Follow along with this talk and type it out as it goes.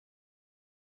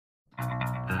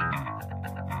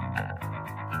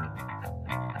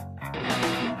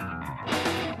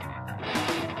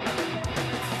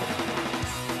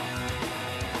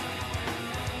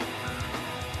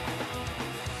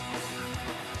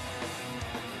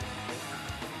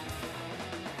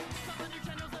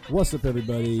What's up,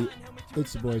 everybody?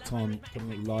 It's your boy Tom,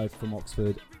 coming at live from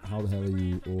Oxford. How the hell are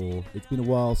you? Or it's been a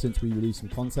while since we released some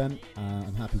content.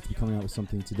 I'm happy to be coming out with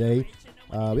something today.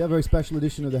 We have a very special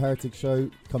edition of the Heretics show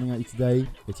coming at you today.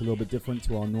 It's a little bit different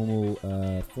to our normal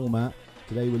format.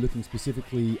 Today we're looking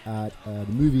specifically at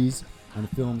the movies and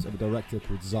the films of a director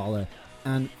called Zahler.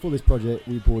 And for this project,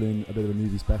 we brought in a bit of a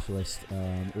movie specialist,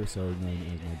 also known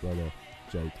as my brother,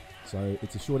 Jake. So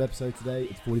it's a short episode today.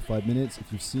 It's 45 minutes.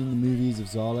 If you've seen the movies of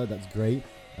Zahler, that's great.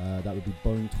 That would be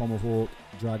Bone Tomahawk,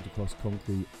 Dragged Across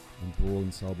Concrete, and Brawl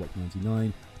in Cell Block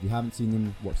 99. If you haven't seen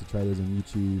them, watch the trailers on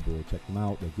YouTube or check them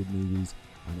out. They're good movies,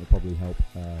 and it'll probably help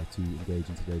to engage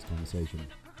in today's conversation.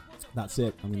 That's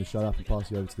it. I'm going to shut up and pass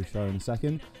you over to the show in a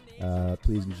second.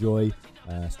 Please enjoy.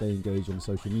 Stay engaged on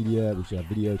social media. We should have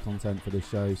video content for this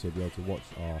show, so you'll be able to watch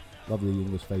our lovely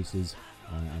English faces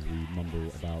as we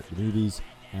mumble about the movies.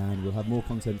 And we'll have more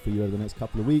content for you over the next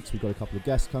couple of weeks. We've got a couple of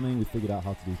guests coming. We figured out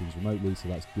how to do things remotely, so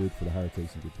that's good for the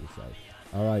Heretics and good for the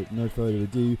show. All right, no further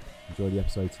ado. Enjoy the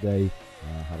episode today.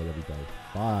 Have a lovely day.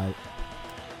 Bye.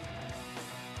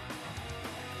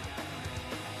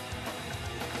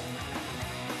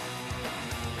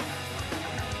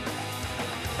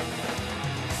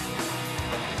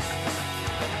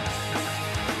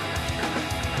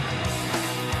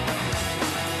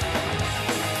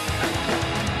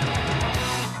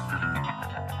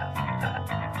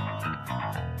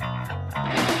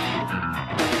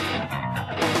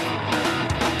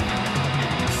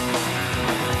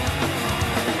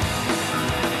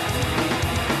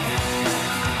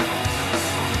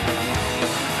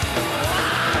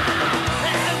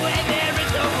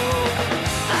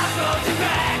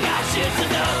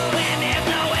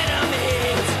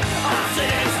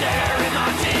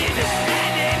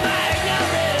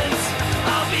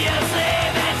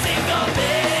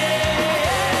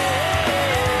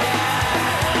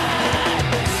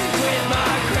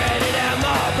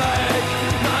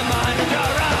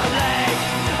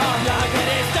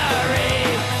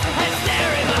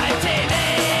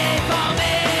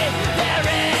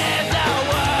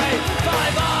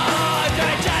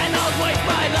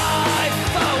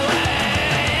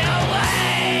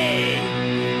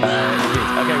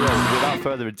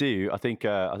 I think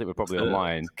we're probably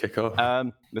online.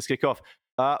 Let's kick off.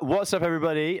 What's up,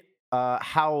 everybody?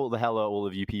 How the hell are all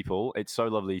of you people? It's so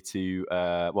lovely to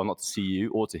not to see you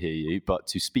or to hear you, but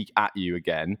to speak at you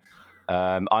again.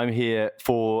 I'm here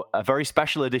for a very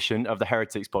special edition of the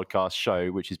Heretics podcast show,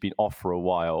 which has been off for a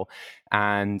while.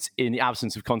 And in the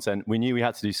absence of content, we knew we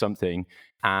had to do something,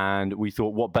 and we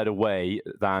thought, what better way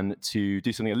than to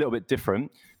do something a little bit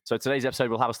different. So today's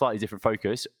episode will have a slightly different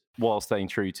focus while staying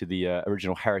true to the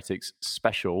original Heretics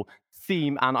special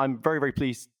theme. And I'm very, very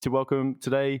pleased to welcome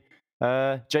today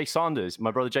Jake Sanders,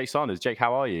 my brother Jake Sanders. Jake,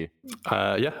 how are you?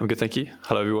 Yeah, I'm good, thank you.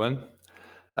 Hello, everyone.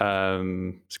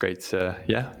 It's great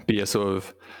to be a sort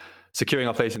of securing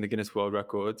our place in the Guinness World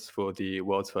Records for the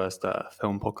world's first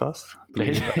film podcast.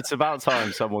 It's about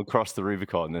time someone crossed the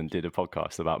Rubicon and did a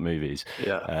podcast about movies.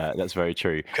 Yeah, that's very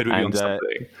true. Could we be on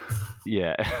something?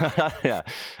 Yeah.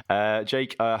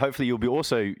 Jake, hopefully you'll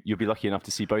be lucky enough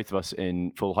to see both of us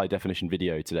in full high definition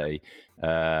video today,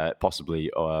 possibly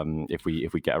if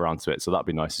we get around to it. So that'd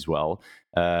be nice as well.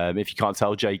 If you can't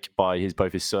tell, Jake, by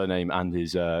both his surname and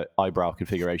his eyebrow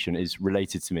configuration, is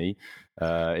related to me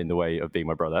in the way of being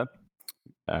my brother.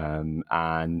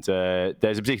 And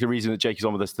there's a particular reason that Jake is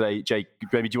on with us today. Jake,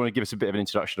 maybe do you want to give us a bit of an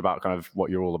introduction about kind of what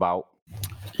you're all about?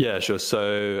 Yeah, sure.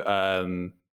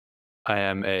 So I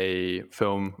am a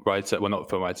film writer. Well, not a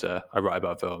film writer. I write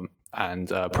about film and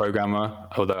programmer,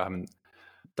 although I haven't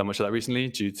done much of that recently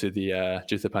due to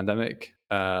the pandemic.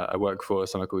 I work for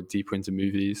something called Deeper Into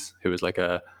Movies, who is like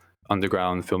a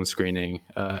underground film screening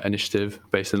initiative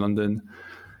based in London.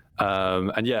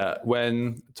 And yeah,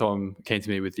 when Tom came to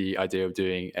me with the idea of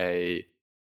doing a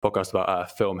podcast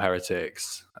about film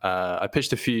Heretics, I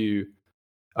pitched a few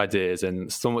ideas,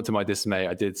 and somewhat to my dismay,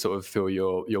 I did sort of feel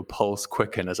your pulse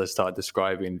quicken as I started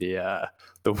describing the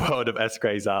world of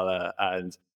Zahler,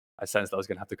 and I sensed that I was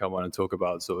going to have to come on and talk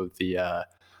about sort of the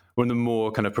one of the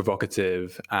more kind of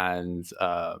provocative and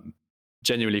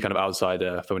genuinely kind of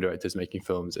outsider film directors making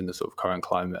films in the sort of current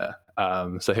climate.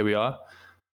 So here we are.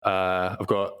 I've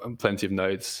got plenty of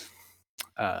notes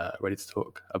ready to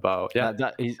talk about. Yeah,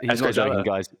 he's not joking,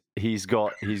 guys. he's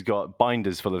got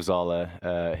binders full of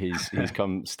Zahler. He's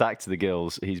come stacked to the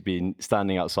gills. He's been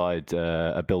standing outside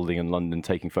a building in London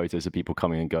taking photos of people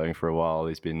coming and going for a while.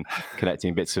 He's been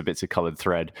collecting bits of coloured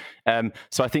thread.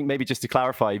 So I think maybe just to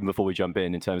clarify, even before we jump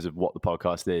in terms of what the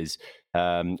podcast is,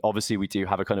 obviously we do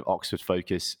have a kind of Oxford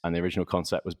focus, and the original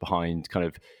concept was behind kind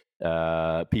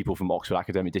of people from Oxford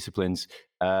academic disciplines.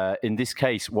 In this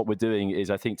case, what we're doing is,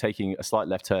 I think, taking a slight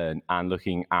left turn and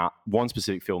looking at one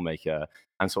specific filmmaker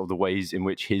and sort of the ways in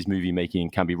which his movie making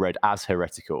can be read as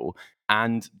heretical,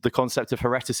 and the concept of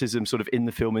hereticism sort of in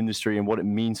the film industry and what it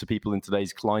means for people in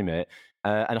today's climate,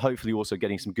 and hopefully also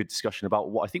getting some good discussion about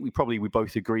what I think we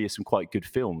both agree are some quite good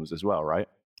films as well, right?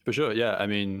 For sure, yeah. I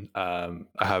mean, I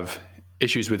have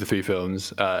issues with the three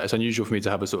films. It's unusual for me to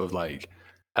have a sort of like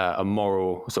a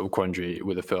moral sort of quandary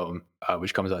with a film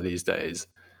which comes out these days,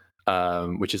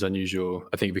 which is unusual,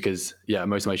 I think, because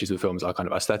most of my issues with films are kind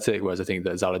of aesthetic, whereas I think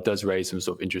that Zahler does raise some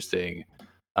sort of interesting,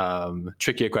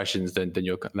 trickier questions than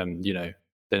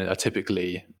are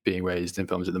typically being raised in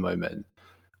films at the moment.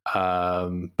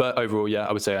 But overall,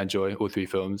 I would say I enjoy all three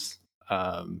films,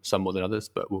 some more than others,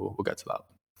 but we'll get to that.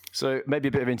 So maybe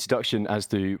a bit of introduction as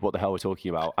to what the hell we're talking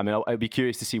about. I mean, I'd be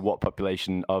curious to see what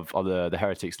population of the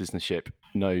Heretics listenership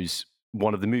knows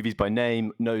one of the movies by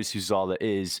name, knows who Zahler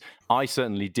is. I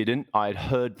certainly didn't. I had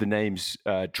heard the names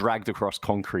Dragged Across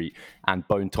Concrete and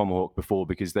Bone Tomahawk before,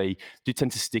 because they do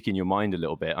tend to stick in your mind a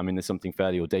little bit. I mean, there's something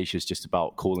fairly audacious just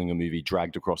about calling a movie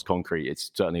Dragged Across Concrete. It's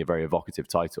certainly a very evocative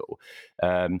title.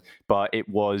 But it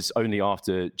was only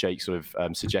after Jake sort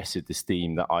of suggested this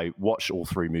theme that I watched all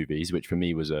three movies, which for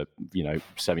me was a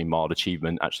semi-mild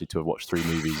achievement, actually, to have watched three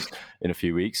movies in a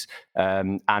few weeks,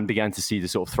 and began to see the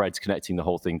sort of threads connecting the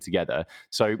whole thing together.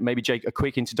 So maybe, Jake, a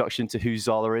quick introduction to who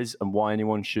Zahler is and why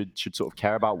anyone should sort of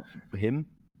care about him.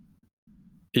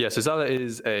 Yeah, so Zahler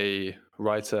is a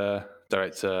writer,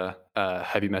 director,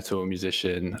 heavy metal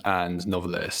musician, and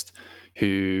novelist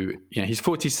who, he's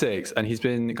 46 and he's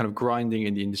been kind of grinding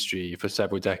in the industry for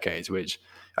several decades, which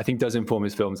I think does inform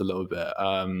his films a little bit.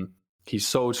 He's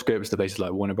sold scripts to places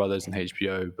like Warner Brothers and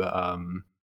HBO, but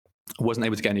wasn't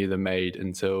able to get any of them made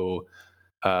until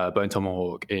Bone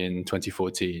Tomahawk in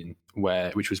 2014,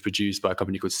 which was produced by a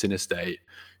company called Sinister,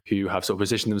 who have sort of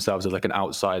positioned themselves as like an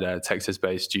outsider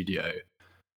Texas-based studio.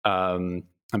 And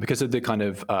because of the kind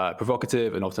of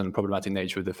provocative and often problematic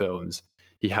nature of the films,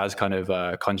 he has kind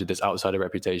of conjured this outsider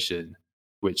reputation,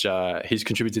 which he's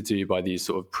contributed to by these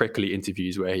sort of prickly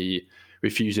interviews where he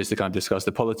refuses to kind of discuss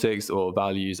the politics or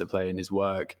values at play in his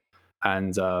work.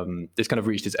 And this kind of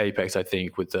reached its apex, I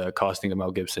think, with the casting of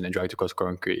Mel Gibson in Dragged Across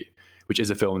Concrete, which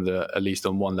is a film that, at least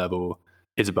on one level,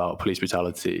 is about police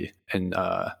brutality in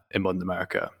modern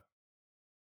America.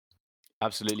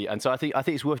 Absolutely. And so I think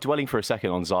it's worth dwelling for a second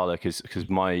on Zahler, because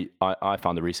I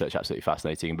found the research absolutely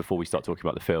fascinating. And before we start talking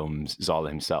about the films, Zahler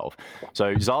himself.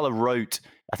 So Zahler wrote,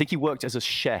 I think he worked as a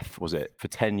chef, was it, for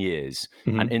 10 years.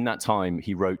 Mm-hmm. And in that time,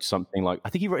 he wrote something like, I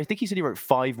think he said he wrote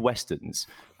 5 Westerns.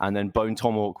 And then Bone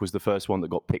Tomahawk was the first one that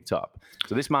got picked up.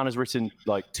 So this man has written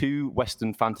like 2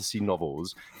 Western fantasy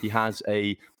novels. He has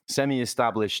a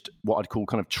semi-established, what I'd call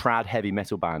kind of trad heavy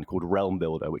metal band called Realm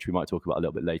Builder, which we might talk about a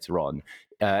little bit later on.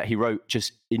 He wrote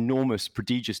just enormous,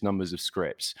 prodigious numbers of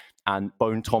scripts, and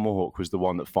Bone Tomahawk was the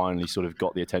one that finally sort of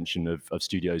got the attention of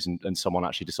studios, and someone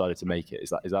actually decided to make it.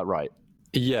 Is that right?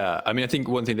 Yeah, I mean, I think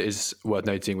one thing that is worth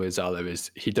noting with Zahler is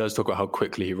he does talk about how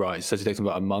quickly he writes. He says it takes him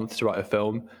about a month to write a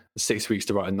film, 6 weeks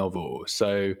to write a novel.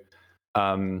 So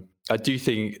I do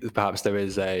think perhaps there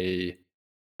is a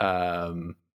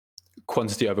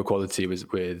quantity over quality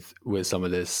with some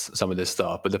of this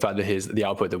stuff, but the fact that the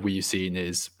output that we've seen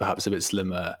is perhaps a bit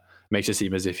slimmer makes it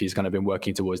seem as if he's kind of been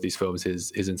working towards these films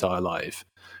his entire life.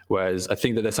 Whereas I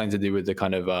think that there's something to do with the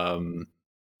kind of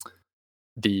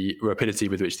the rapidity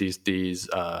with which these is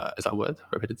that a word?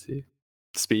 Rapidity?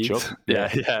 Speed? Sure. Yeah.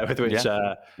 With which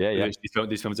which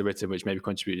these films are written, which maybe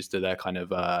contributes to their kind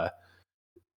of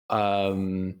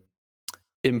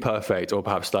imperfect or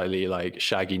perhaps slightly like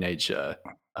shaggy nature.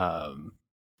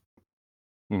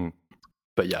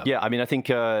 But yeah, I mean, I think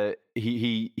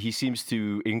he seems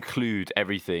to include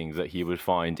everything that he would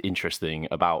find interesting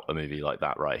about a movie like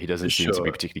that, right? He doesn't seem to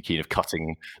be particularly keen of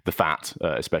cutting the fat,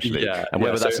 especially. And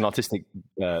whether that's an artistic,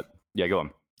 go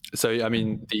on. So, I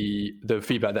mean, the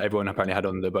feedback that everyone apparently had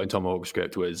on the Bone Tomahawk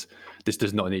script was this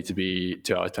does not need to be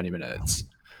 2 hours 20 minutes,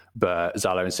 but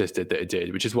Zahler insisted that it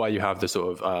did, which is why you have the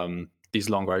sort of these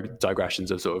long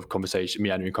digressions of sort of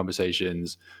meandering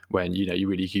conversations when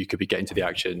you could be getting to the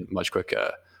action much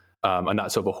quicker, and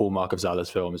that's sort of a hallmark of Zahler's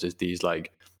films is these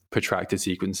like protracted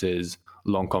sequences,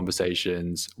 long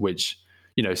conversations, which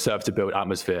serve to build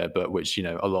atmosphere, but which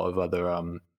a lot of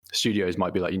other studios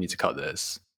might be like, you need to cut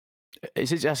this.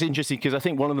 That's interesting, because I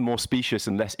think one of the more specious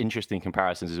and less interesting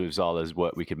comparisons with Zahler's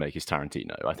work we could make is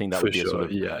Tarantino. I think that would be a sort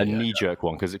of a knee-jerk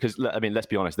one, because I mean, let's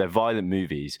be honest, they're violent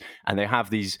movies, and they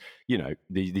have these, you know,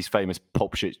 these famous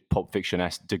Pulp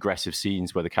Fiction-esque digressive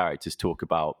scenes where the characters talk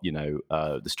about, you know,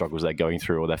 the struggles they're going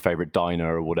through, or their favorite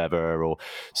diner or whatever, or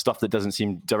stuff that doesn't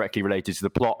seem directly related to the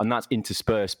plot, and that's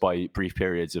interspersed by brief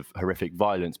periods of horrific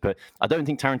violence. But I don't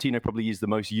think Tarantino probably is the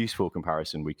most useful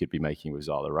comparison we could be making with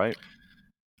Zahler, right?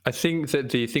 I think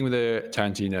that the thing with the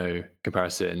Tarantino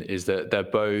comparison is that they're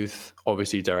both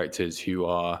obviously directors who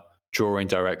are drawing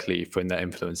directly from their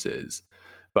influences.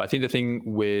 But I think the thing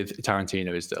with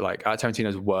Tarantino is that, like, at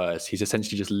Tarantino's worst, he's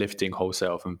essentially just lifting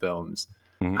wholesale from films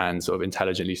and sort of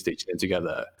intelligently stitching them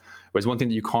together. Whereas one thing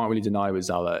that you can't really deny with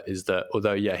Zahler is that,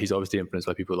 although, yeah, he's obviously influenced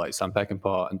by people like Sam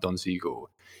Peckinpah and Don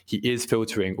Siegel, he is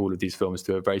filtering all of these films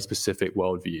through a very specific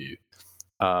worldview.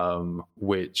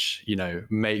 Which, you know,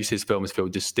 makes his films feel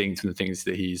distinct from the things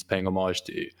that he's paying homage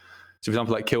to. So, for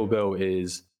example, like Kill Bill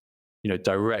is, you know,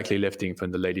 directly lifting from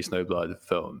the Lady Snowblood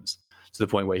films, to the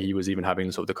point where he was even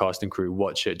having sort of the cast and crew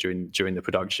watch it during the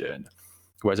production.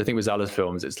 Whereas I think with Zahler's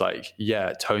films, it's like,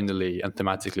 yeah, tonally and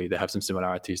thematically, they have some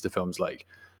similarities to films like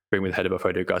Bring Me the Head of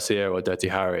Alfredo Garcia or Dirty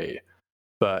Harry,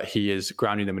 but he is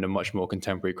grounding them in a much more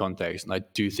contemporary context. And I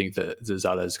do think that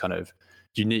Zahler's kind of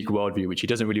unique worldview, which he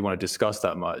doesn't really want to discuss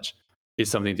that much, is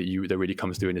something that really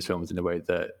comes through in his films in a way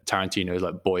that Tarantino's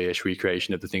like boyish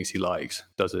recreation of the things he likes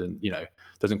doesn't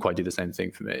quite do the same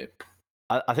thing for me.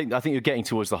 I think you're getting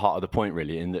towards the heart of the point,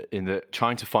 really, in that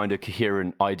trying to find a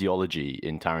coherent ideology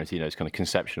in Tarantino's kind of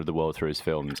conception of the world through his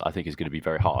films, I think is going to be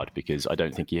very hard, because I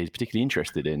don't think he is particularly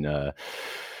interested in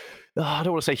I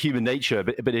don't want to say human nature,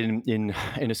 but in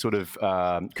a sort of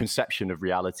conception of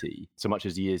reality, so much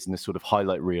as he is in a sort of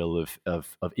highlight reel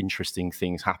of interesting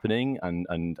things happening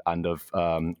and of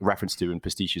reference to and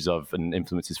pastiches of and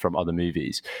influences from other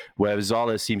movies, where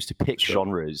Zahler seems to pick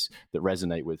genres that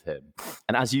resonate with him.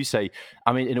 And as you say,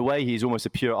 I mean, in a way, he's almost a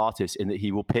pure artist in that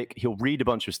he'll read a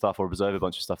bunch of stuff or observe a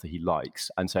bunch of stuff that he likes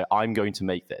and say, I'm going to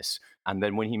make this. And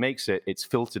then when he makes it, it's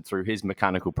filtered through his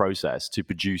mechanical process to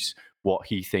produce what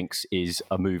he thinks is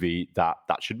a movie that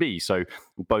should be. So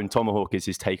Bone Tomahawk is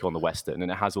his take on the Western,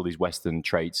 and it has all these Western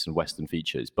traits and Western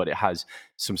features, but it has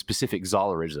some specific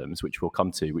Zahlerisms, which we'll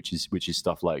come to, which is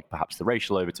stuff like perhaps the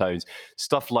racial overtones,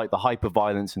 stuff like the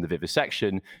hyper-violence and the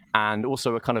vivisection, and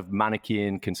also a kind of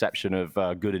Manichean conception of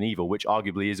good and evil, which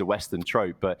arguably is a Western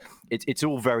trope, but it's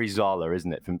all very Zahler,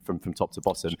 isn't it, from top to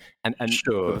bottom? And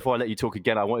sure. Before I let you talk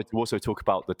again, I wanted to also talk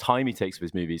about the time he takes with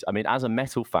his movies. I mean, as a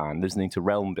metal fan, listening to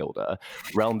Realm Builder,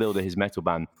 his metal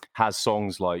band, has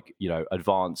songs like, you know,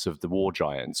 Advance of the War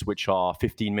Giants, which are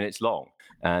 15 minutes long.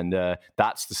 And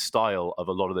that's the style of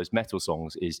a lot of those metal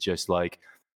songs, is just like,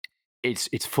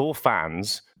 it's for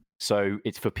fans. So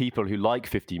it's for people who like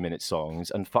 15-minute songs,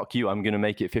 and fuck you, I'm going to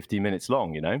make it 15 minutes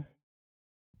long, you know?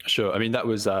 Sure. I mean, that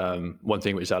was one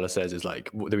thing which Zahler says is like,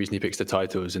 the reason he picks the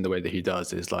titles in the way that he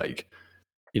does is like,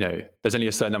 you know, there's only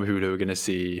a certain number of people who are going to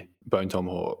see Bone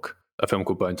Tomahawk, a film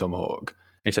called Bone Tomahawk.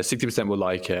 And he says 60% will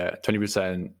like it,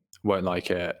 20% won't like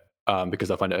it because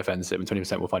they'll find it offensive, and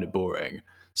 20% will find it boring.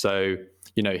 So,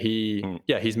 you know,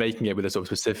 he's making it with a sort of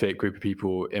specific group of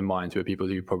people in mind, who are people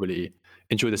who probably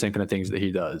enjoy the same kind of things that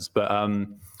he does. But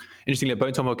interestingly,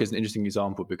 Bone Tomahawk is an interesting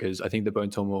example, because I think the Bone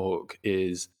Tomahawk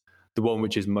is the one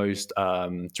which is most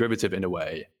derivative in a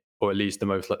way, or at least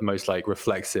the most like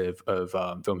reflexive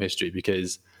of film history,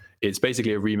 because it's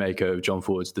basically a remake of John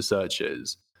Ford's The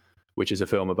Searchers, which is a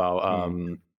film about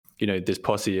you know, this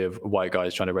posse of white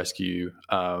guys trying to rescue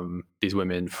these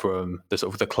women from the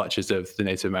sort of the clutches of the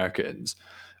Native Americans.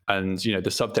 And, you know,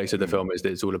 the subtext of the film is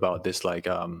that it's all about this like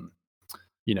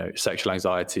you know, sexual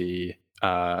anxiety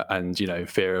and, you know,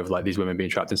 fear of like these women being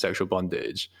trapped in sexual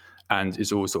bondage, and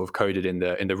it's all sort of coded in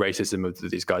the racism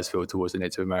of these guys feel towards the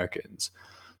Native Americans.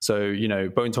 So, you know,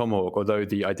 Bone Tomahawk, although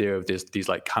the idea of these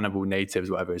like cannibal natives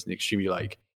or whatever is an extremely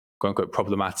like quote unquote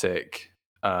problematic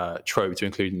trope to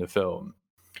include in the film,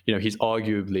 you know, he's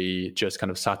arguably just kind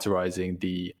of satirizing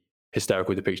the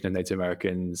hysterical depiction of Native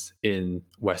Americans in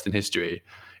Western history,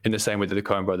 in the same way that the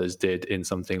Coen brothers did in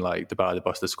something like The Ballad of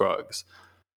Buster Scruggs.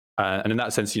 And in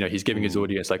that sense, you know, he's giving his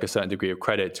audience like a certain degree of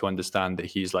credit to understand that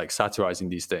he's like satirizing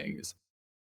these things,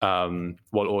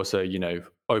 while also, you know,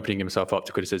 opening himself up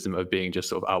to criticism of being just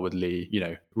sort of outwardly, you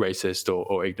know, racist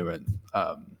or ignorant.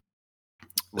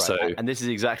 Right. So, and this is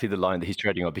exactly the line that he's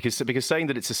treading on, because saying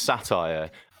that it's a satire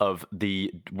of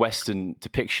the Western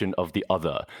depiction of the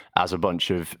other as a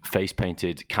bunch of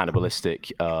face-painted,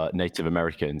 cannibalistic Native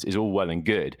Americans is all well and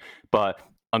good. But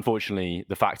unfortunately,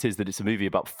 the fact is that it's a movie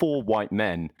about 4 white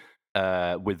men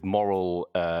with moral,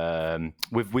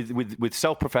 with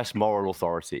self-professed moral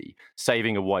authority,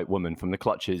 saving a white woman from the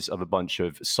clutches of a bunch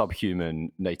of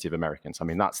subhuman Native Americans. I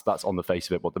mean, that's on the face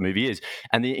of it what the movie is,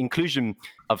 and the inclusion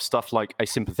of stuff like a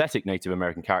sympathetic Native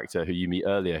American character who you meet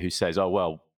earlier, who says, "Oh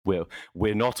well,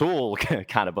 we're not all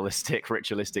cannibalistic,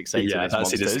 ritualistic Satanist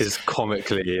monsters." Is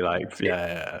comically like,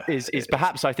 is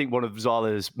perhaps, I think, one of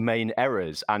Zahler's main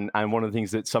errors, and one of the things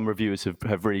that some reviewers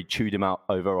have really chewed him out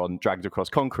over on Dragged Across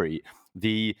Concrete.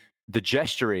 The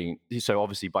gesturing. So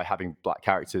obviously, by having black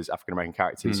characters, African American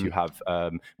characters, you have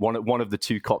one of the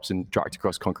two cops in Dragged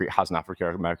Across Concrete has an African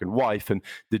American wife, and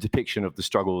the depiction of the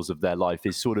struggles of their life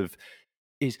is sort of.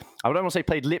 I don't want to say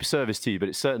played lip service to, but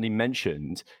it's certainly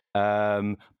mentioned.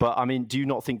 But I mean, do you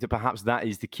not think that perhaps that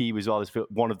is the key with Zahler's film?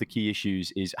 One of the key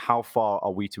issues is how far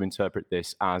are we to interpret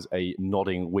this as a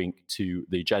nodding wink to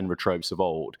the genre tropes of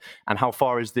old? And how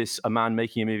far is this a man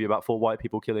making a movie about 4 white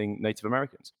people killing Native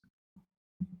Americans?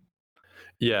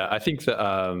 Yeah, I think that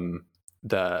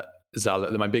that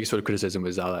Zahler, my biggest sort of criticism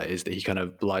with Zahler is that he kind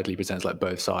of blithely presents like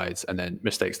both sides and then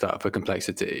mistakes that for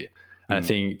complexity. And I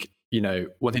think,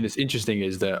 one thing that's interesting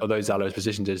is that although Zahler is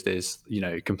positioned as this,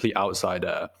 complete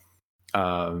outsider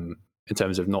in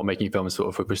terms of not making films sort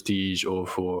of for prestige or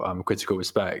for critical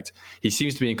respect, he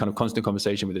seems to be in kind of constant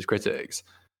conversation with his critics.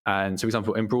 And so, for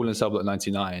example, in Brawl in Cell Block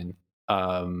 99,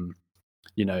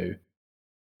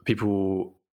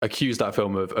 people accuse that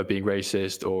film of being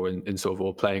racist or in sort of,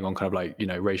 or playing on kind of like,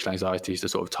 racial anxieties to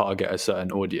sort of target a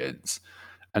certain audience.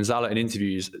 And Zahler in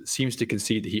interviews seems to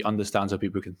concede that he understands how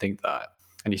people can think that.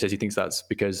 And he says he thinks that's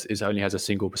because it only has a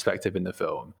single perspective in the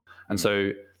film. And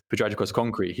so for Dragged Across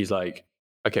Concrete, he's like,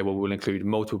 okay, well, we'll include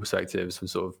multiple perspectives from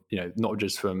sort of, not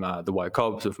just from the white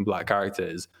cops, but from black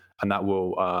characters. And that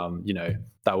will,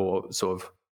 that will sort of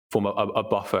form a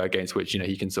buffer against which,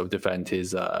 he can sort of defend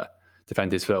his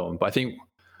film. But I think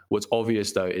what's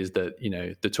obvious, though, is that,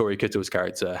 the Tory Kittle's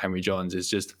character, Henry Johns, is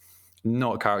just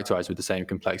not characterized with the same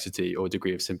complexity or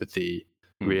degree of sympathy,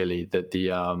 really, that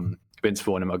the Vince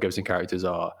Vaughn and Mel Gibson characters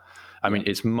are. I mean,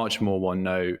 it's much more one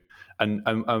note.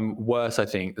 And worse, I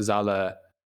think, Zahler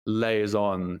layers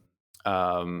on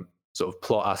sort of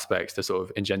plot aspects to sort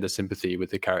of engender sympathy with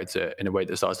the character in a way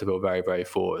that starts to feel very, very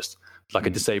forced. Like a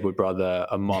disabled brother,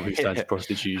 a mom who's turned to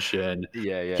prostitution.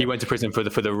 He went to prison for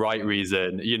the right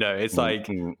reason. It's like,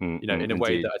 in a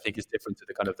way that I think is different to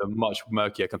the kind of the much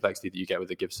murkier complexity that you get with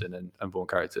the Gibson and Vaughn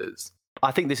characters.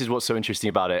 I think this is what's so interesting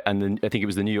about it, and then I think it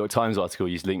was the New York Times article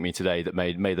you linked me today that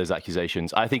made those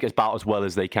accusations. I think about as well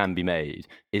as they can be made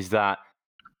is that,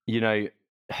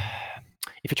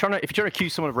 if you're trying to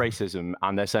accuse someone of racism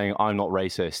and they're saying I'm not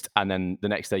racist, and then the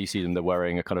next day you see them they're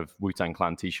wearing a kind of Wu-Tang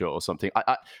Clan t-shirt or something,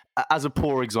 I, as a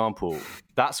poor example,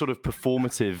 that sort of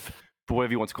performative,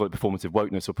 whatever you want to call it, performative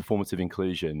wokeness or performative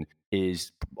inclusion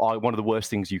is one of the worst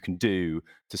things you can do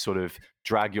to sort of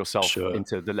drag yourself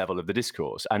into the level of the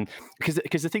discourse. And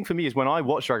because the thing for me is when I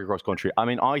watched Dragged Across Country, I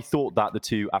mean, I thought that the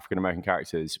 2 African American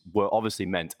characters were obviously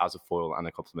meant as a foil and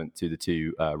a compliment to the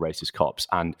 2 racist cops,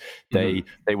 and they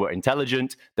were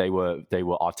intelligent, they were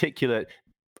articulate,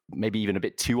 maybe even a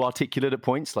bit too articulate at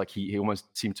points. Like he almost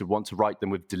seemed to want to write them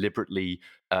with deliberately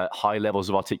high levels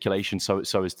of articulation so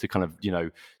as to kind of,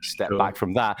 step back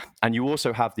from that. And you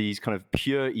also have these kind of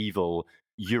pure evil,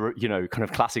 kind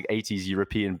of classic 80s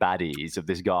European baddies of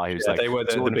this guy who's like, they were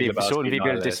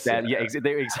the despair.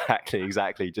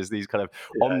 Exactly. Just these kind of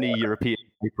omni-European,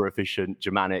 super efficient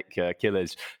Germanic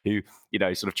killers who,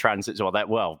 sort of transit.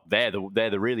 They're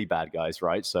the really bad guys,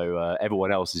 right? So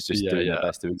everyone else is just doing their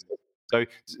best to exist. So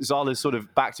Zahler's sort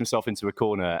of backed himself into a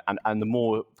corner, and the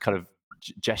more kind of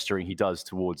gesturing he does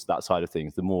towards that side of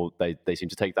things, the more they seem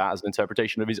to take that as an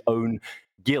interpretation of his own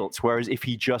guilt. Whereas if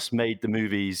he just made the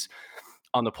movies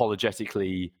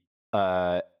unapologetically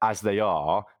as they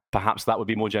are, perhaps that would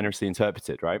be more generously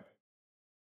interpreted, right?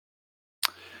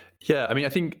 Yeah, I mean, I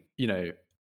think,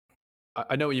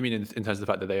 I know what you mean in terms of the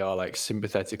fact that they are like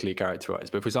sympathetically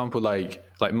characterized. But for example, like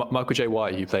Michael J.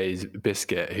 White, who plays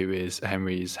Biscuit, who is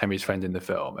Henry's friend in the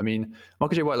film. I mean,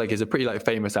 Michael J. White like is a pretty like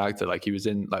famous actor. Like he was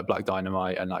in like Black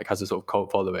Dynamite and like has a sort of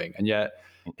cult following. And yet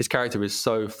his character is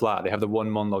so flat. They have the one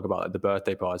monologue about like the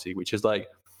birthday party, which is like,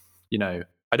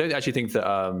 I don't actually think that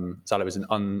Zahler is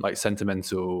an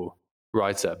sentimental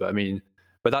writer. But I mean,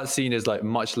 but that scene is like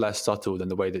much less subtle than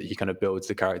the way that he kind of builds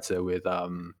the character with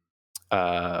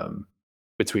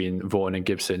between Vaughn and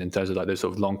Gibson in terms of like those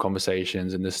sort of long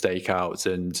conversations and the stakeouts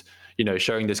and,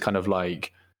 showing this kind of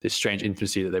like this strange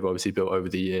intimacy that they've obviously built over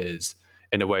the years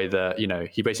in a way that,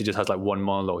 he basically just has like one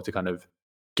monologue to kind of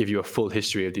give you a full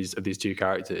history of these 2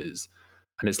 characters.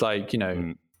 And it's like,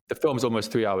 the film's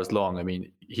almost 3 hours long. I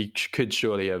mean, he could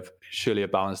surely have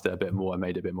balanced it a bit more and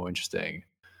made it a bit more interesting.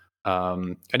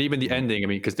 And even the ending, I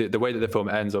mean, because the way that the film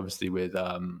ends, obviously, with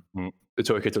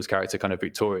Victoria Kittle's character kind of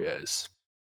victorious,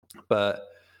 but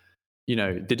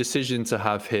the decision to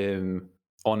have him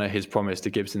honor his promise to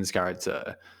Gibson's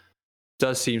character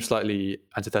does seem slightly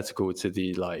antithetical to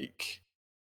the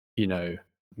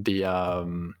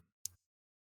the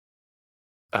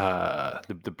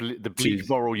bleak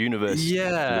moral universe,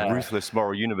 the ruthless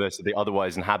moral universe that they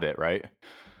otherwise inhabit, right?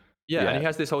 Yeah, and he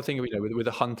has this whole thing, with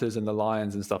the hunters and the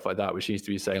lions and stuff like that, which seems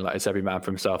to be saying like it's every man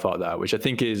for himself out there, which I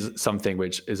think is something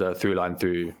which is a through line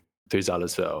through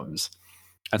Zahler's films.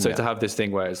 And so to have this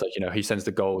thing where it's like, he sends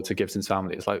the gold to Gibson's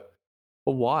family, it's like,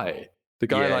 well, why? The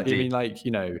guy,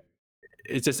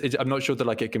 it's just, I'm not sure that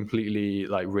like it completely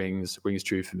like rings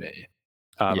true for me.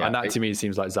 And that to me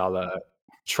seems like Zahler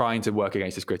trying to work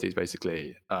against his critics,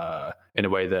 basically, in a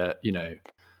way that,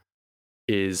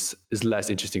 is less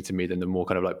interesting to me than the more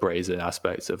kind of like brazen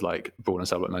aspects of like Brawl and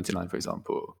Cell Block 99, for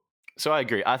example. So I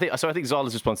agree. I think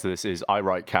Zahler's response to this is I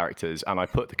write characters and I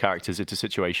put the characters into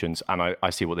situations and I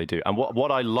see what they do. And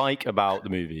what I like about the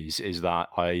movies is that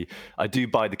I do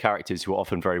buy the characters who are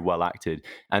often very well acted,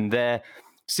 and their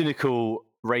cynical,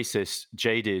 racist,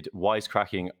 jaded,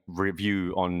 wisecracking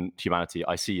review on humanity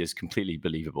I see as completely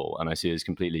believable, and I see as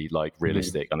completely like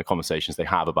realistic, and the conversations they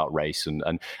have about race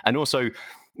and also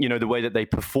the way that they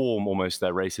perform almost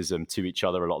their racism to each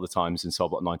other a lot of the times in Cell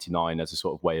Block 99 as a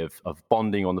sort of way of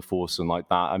bonding on the force and like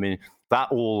that. I mean, that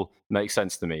all makes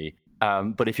sense to me.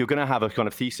 But if you're going to have a kind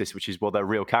of thesis, which is, well, they're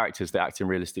real characters that act in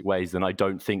realistic ways, then I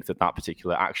don't think that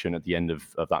particular action at the end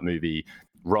of that movie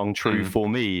rung true for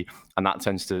me, and that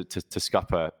tends to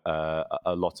scupper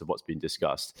a lot of what's been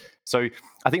discussed. So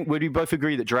I think would we both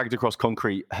agree that Dragged Across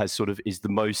Concrete is the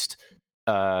most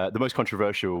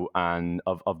controversial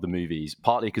of the movies,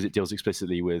 partly because it deals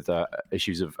explicitly with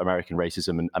issues of American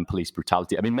racism and police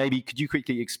brutality. I mean, maybe could you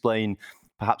quickly explain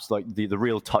perhaps like the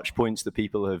real touch points that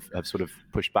people have sort of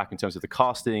pushed back in terms of the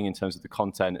casting, in terms of the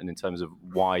content, and in terms of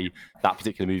why that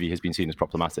particular movie has been seen as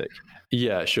problematic?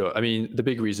 Yeah, sure. I mean, the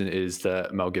big reason is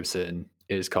that Mel Gibson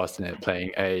is cast in it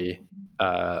playing a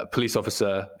police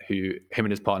officer who him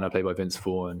and his partner, played by Vince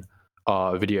Vaughn,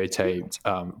 are videotaped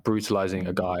brutalizing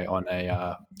a guy on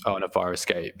a fire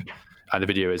escape, and the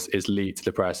video is leaked to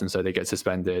the press, and so they get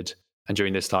suspended. And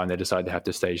during this time, they decide they have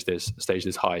to stage this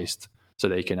heist so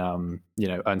they can earn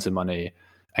some money,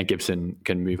 and Gibson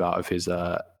can move out of his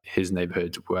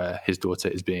neighborhood where his daughter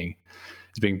is being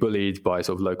bullied by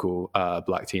sort of local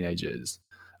black teenagers.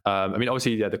 I mean,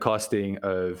 obviously, the casting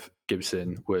of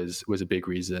Gibson was a big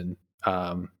reason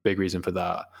for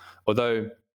that.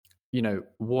 Although,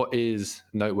 what is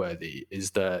noteworthy is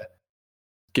that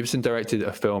Gibson directed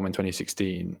a film in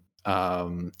 2016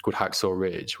 called Hacksaw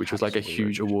Ridge, which was like a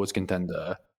huge awards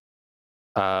contender.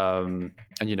 And,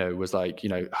 was like,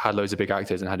 had loads of big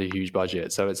actors and had a huge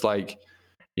budget. So it's like,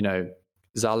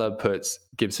 Zahler puts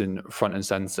Gibson front and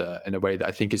center in a way that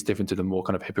I think is different to the more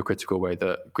kind of hypocritical way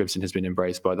that Gibson has been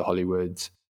embraced by the Hollywood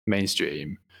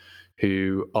mainstream,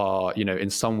 who are, in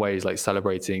some ways like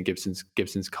celebrating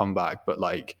Gibson's comeback, but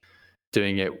like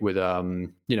doing it with,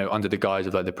 under the guise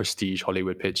of like the prestige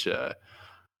Hollywood picture.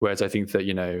 Whereas I think that,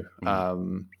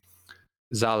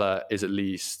 Zahler is, at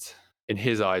least in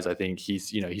his eyes, I think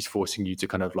he's forcing you to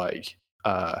kind of like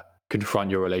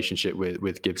confront your relationship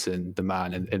with Gibson, the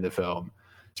man in the film,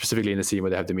 specifically in the scene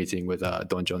where they have the meeting with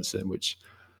Don Johnson, which I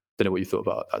don't know what you thought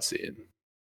about that scene.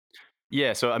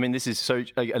 Yeah, so I mean, this is a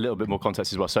little bit more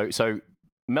context as well. So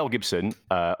Mel Gibson,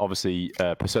 obviously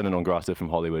persona non grata from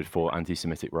Hollywood for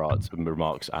anti-Semitic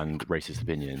remarks and racist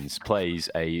opinions, plays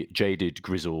a jaded,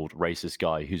 grizzled, racist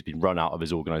guy who's been run out of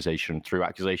his organization through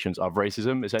accusations of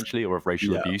racism, essentially, or of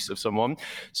racial abuse of someone.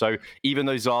 So even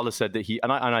though Zahler said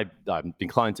that I'm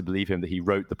inclined to believe him, that he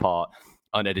wrote the part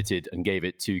unedited and gave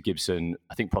it to Gibson.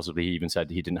 I think possibly he even said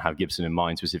he didn't have Gibson in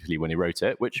mind specifically when he wrote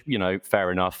it, which,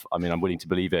 fair enough. I mean, I'm willing to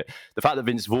believe it. The fact that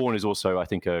Vince Vaughn is also, I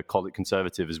think, a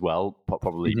conservative as well,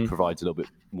 probably provides a little bit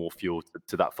more fuel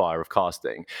to that fire of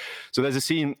casting. So there's a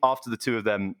scene after the two of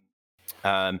them,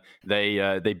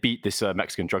 they beat this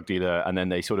Mexican drug dealer, and then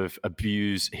they sort of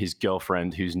abuse his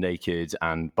girlfriend who's naked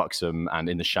and buxom and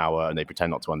in the shower, and they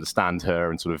pretend not to understand her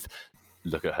and sort of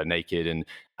look at her naked and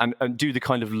do the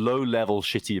kind of low-level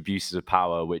shitty abuses of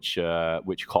power which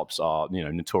cops are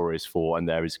notorious for, and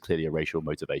there is clearly a racial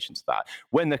motivation to that.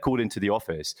 When they're called into the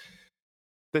office,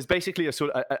 There's basically a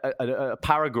sort of a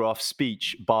paragraph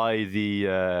speech by the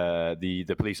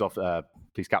police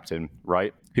captain,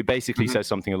 right? Who basically says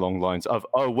something along the lines of,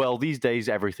 "Oh well, these days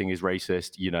everything is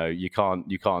racist. You know, you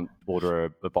can't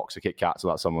order a box of Kit Kats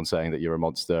without someone saying that you're a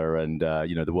monster, and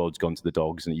you know, the world's gone to the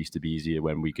dogs, and it used to be easier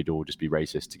when we could all just be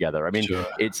racist together." I mean, Sure.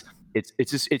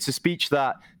 it's a speech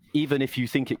that, even if you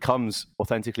think it comes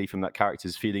authentically from that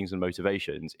character's feelings and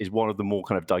motivations, is one of the more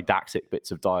kind of didactic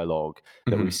bits of dialogue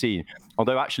that we've seen.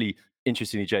 Although actually,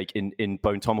 interestingly, Jake, in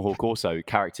Bone Tomahawk also,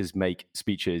 characters make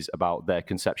speeches about their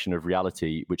conception of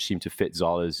reality, which seem to fit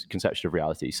Zahler's conception of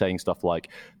reality, saying stuff like,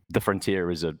 the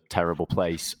frontier is a terrible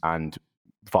place and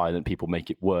violent people make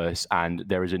it worse, and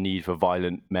there is a need for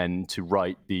violent men to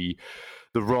right the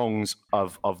wrongs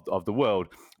of the world.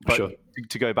 But Sure.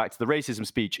 to go back to the racism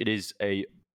speech, it is a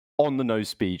on-the-nose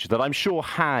speech that I'm sure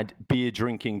had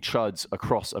beer-drinking chuds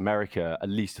across America, at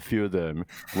least a few of them,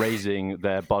 raising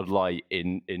their Bud Light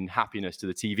in happiness to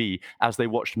the TV as they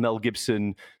watched Mel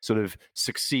Gibson sort of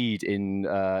succeed in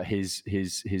his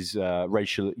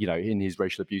racial, in his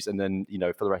racial abuse, and then,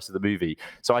 for the rest of the movie.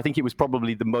 So I think it was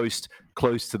probably the most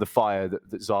close to the fire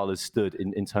that Zahler stood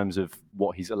in terms of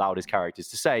what he's allowed his characters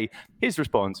to say. His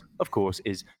response, of course,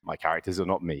 is, "My characters are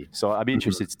not me." So I'd be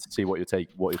interested to see what your take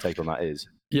on that is.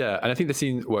 Yeah, and I think the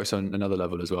scene works on another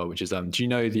level as well, which is, do you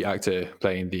know the actor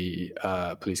playing the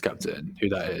police captain, who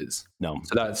that is? No.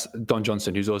 So that's Don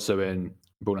Johnson, who's also in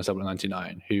Born on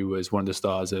 99, who was one of the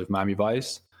stars of Miami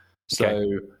Vice.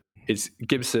 So it's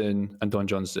Gibson and Don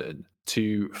Johnson,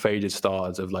 two faded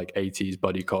stars of like 80s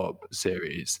buddy cop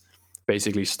series,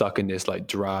 basically stuck in this like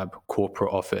drab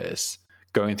corporate office,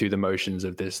 going through the motions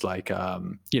of this, like,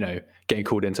 getting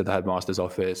called into the headmaster's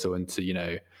office or into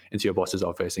your boss's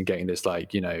office and getting this,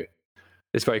 like,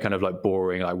 it's very kind of like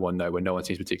boring, like one note where no one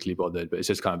seems particularly bothered, but it's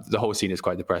just kind of, the whole scene is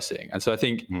quite depressing. And so I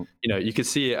think, you could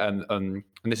see it, and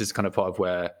this is kind of part of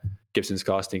where Gibson's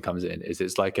casting comes in, is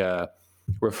it's like a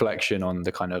reflection on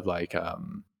the kind of like,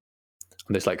 on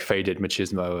this like faded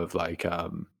machismo of like,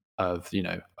 of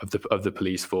the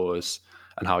police force,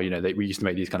 and how, we used to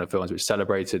make these kind of films which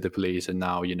celebrated the police, and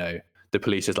now, the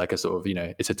police is like a sort of,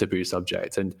 it's a taboo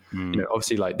subject. And,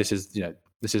 obviously, like, this is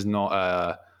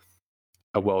not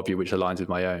a worldview which aligns with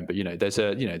my own, but,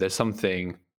 there's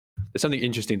something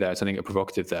interesting there, something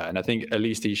provocative there. And I think at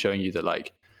least he's showing you that,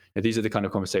 like, these are the kind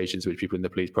of conversations which people in the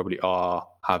police probably are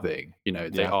having,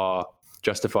 they are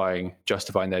justifying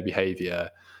their behavior.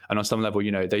 And on some level,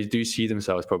 they do see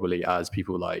themselves probably as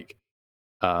people like,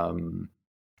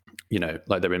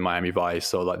 like they're in Miami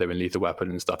Vice, or like they're in Lethal Weapon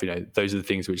and stuff. Those are the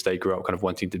things which they grew up kind of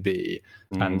wanting to be.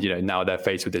 And, now they're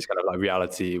faced with this kind of like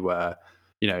reality where,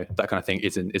 that kind of thing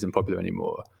isn't popular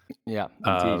anymore. Yeah.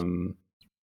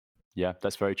 Yeah,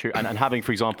 that's very true. And having,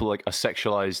 for example, like a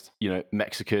sexualized,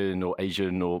 Mexican or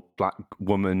Asian or black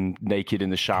woman naked in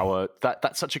the shower,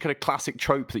 that's such a kind of classic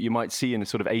trope that you might see in a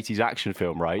sort of 80s action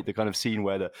film, right? The kind of scene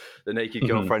where the naked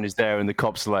girlfriend is there and the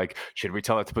cops are like, should we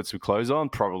tell her to put some clothes on?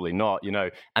 Probably not,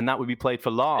 And that would be played for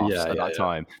laughs at that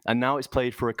time. And now it's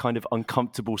played for a kind of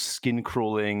uncomfortable,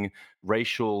 skin-crawling,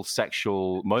 racial,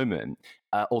 sexual moment.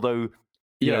 Although,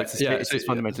 it's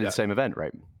fundamentally the same event,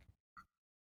 right?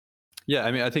 Yeah,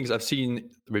 I mean, I think I've seen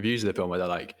reviews of the film where they're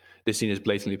like, this scene is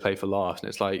blatantly played for laughs, and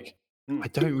it's like, I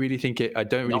don't really think it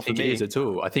is at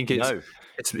all. I think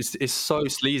it's so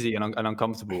sleazy and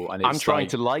uncomfortable, and it's I'm trying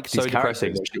to like so these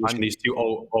depressing. characters. These two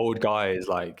old guys,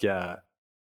 like,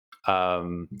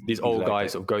 these old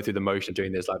guys sort of go through the motion of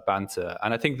doing this like banter.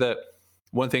 And I think that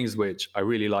one of the things which I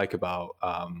really like about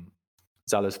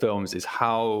Zahler's films is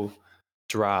how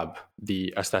drab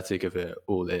the aesthetic of it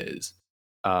all is.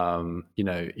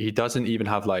 He doesn't even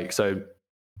have like, so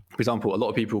for example, a lot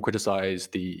of people criticize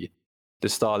the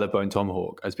style of Bone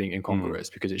Tomahawk as being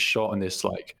incongruous because it's shot on this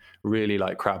like really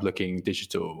like crap looking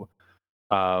digital,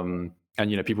 and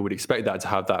people would expect that to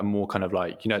have that more kind of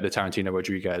like, the Tarantino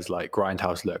Rodriguez like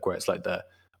grindhouse look, where it's like the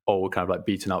old kind of like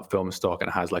beaten up film stock and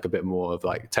it has like a bit more of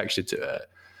like texture to it.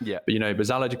 Yeah, but but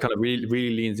Zahler kind of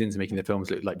really leans into making the films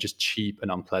look like just cheap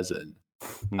and unpleasant.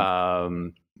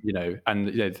 There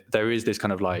is this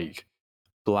kind of like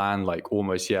bland, like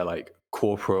almost like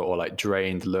corporate or like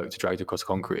drained look to Dragged Across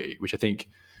Concrete, which I think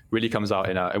really comes out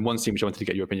in one scene which I wanted to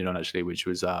get your opinion on actually, which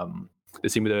was the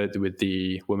scene with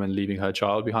the woman leaving her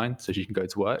child behind so she can go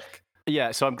to work.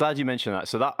 Yeah, so I'm glad you mentioned that.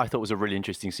 So that I thought was a really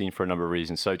interesting scene for a number of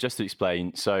reasons. So just to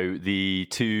explain, so the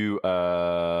two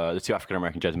African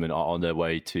American gentlemen are on their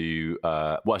way to,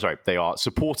 they are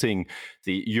supporting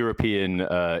the European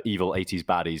evil 80s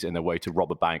baddies in their way to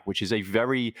rob a bank, which is a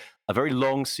very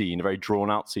long scene, a very drawn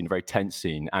out scene, a very tense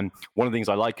scene. And one of the things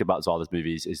I like about Zahler's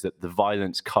movies is that the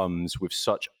violence comes with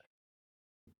such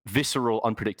visceral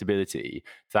unpredictability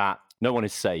that no one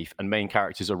is safe and main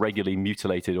characters are regularly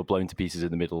mutilated or blown to pieces in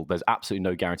the middle. There's absolutely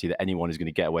no guarantee that anyone is going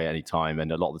to get away at any time,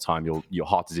 and a lot of the time your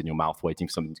heart is in your mouth waiting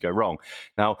for something to go wrong.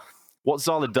 Now, what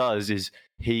Zahler does is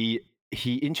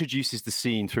he introduces the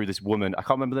scene through this woman. I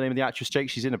can't remember the name of the actress, Jake.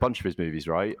 She's in a bunch of his movies,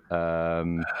 right?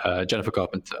 Jennifer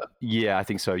Carpenter. Yeah, I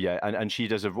think so. Yeah, and she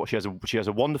has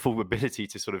a wonderful ability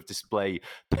to sort of display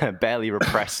barely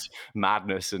repressed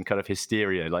madness and kind of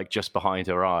hysteria, like just behind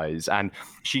her eyes. And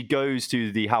she goes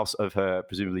to the house of her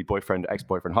presumably boyfriend,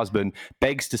 ex-boyfriend, husband,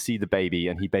 begs to see the baby,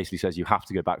 and he basically says, "You have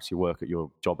to go back to your work at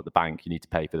your job at the bank. You need to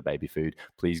pay for the baby food.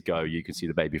 Please go. You can see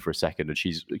the baby for a second." And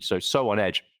she's so on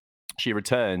edge. She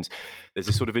returns. There's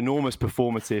this sort of enormous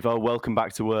performative, "Oh, welcome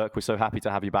back to work. We're so happy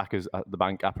to have you back as the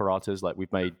bank apparatus. Like,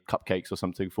 we've made cupcakes or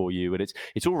something for you." And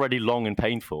it's already long and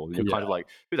painful. You're kind of like,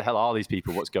 who the hell are these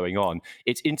people? What's going on?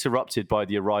 It's interrupted by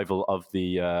the arrival of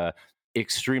the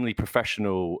extremely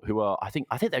professional, who are I think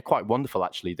they're quite wonderful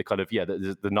actually. The kind of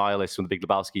the nihilists from the Big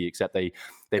Lebowski, except they've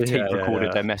tape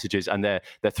recorded their messages and their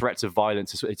threats of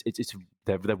violence.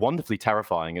 They're wonderfully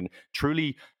terrifying and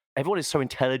truly. Everyone is so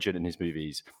intelligent in his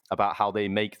movies about how they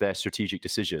make their strategic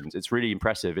decisions. It's really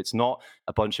impressive. It's not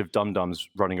a bunch of dum-dums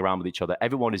running around with each other.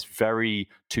 Everyone is very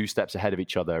 2 steps ahead of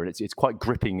each other, and it's quite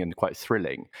gripping and quite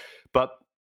thrilling. But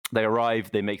they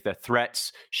arrive, they make their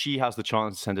threats. She has the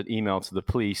chance to send an email to the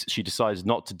police. She decides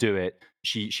not to do it.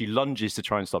 She lunges to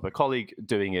try and stop her colleague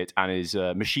doing it and is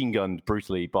machine gunned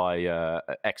brutally by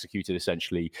executed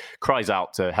essentially, cries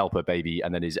out to help her baby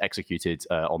and then is executed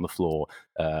on the floor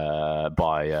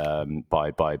by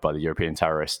the European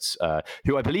terrorists,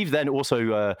 who I believe then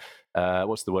also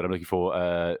what's the word I'm looking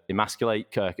for?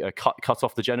 Emasculate, cut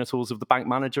off the genitals of the bank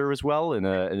manager as well in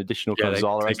an additional kind of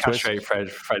Zahler. They castrate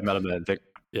Fred Mellerman.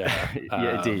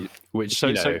 Yeah, indeed. Which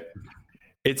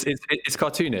it's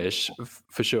cartoonish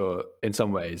for sure in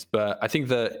some ways, but I think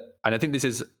this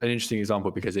is an interesting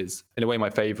example because it's in a way my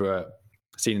favorite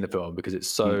scene in the film because it's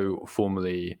so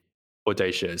formally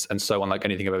audacious and so unlike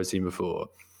anything I've ever seen before,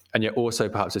 and yet also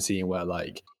perhaps a scene where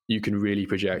like you can really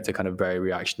project a kind of very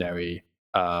reactionary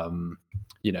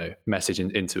message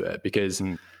into it because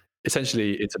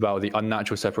essentially it's about the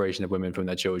unnatural separation of women from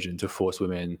their children to force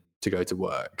women to go to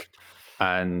work.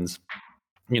 And,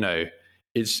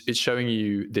 it's showing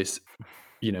you this,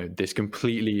 this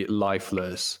completely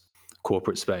lifeless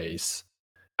corporate space.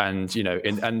 And,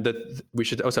 we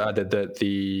should also add that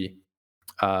the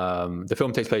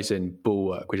film takes place in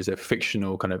Bulwark, which is a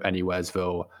fictional kind of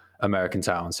Anywheresville American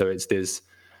town. So it's this,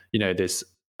 this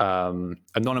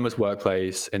anonymous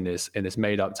workplace in this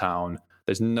made up town.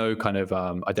 There's no kind of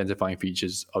identifying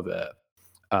features of it.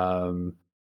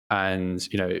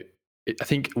 I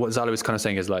think what Zahler was kind of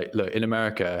saying is like, look, in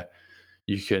America,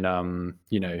 you can,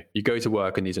 you go to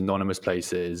work in these anonymous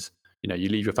places, you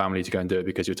leave your family to go and do it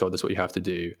because you're told that's what you have to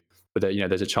do. But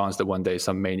there's a chance that one day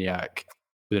some maniac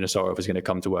with an assault is going to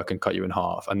come to work and cut you in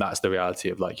half. And that's the reality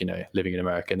of like, living in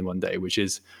America in one day, which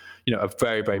is, a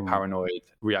very, very paranoid,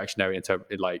 reactionary,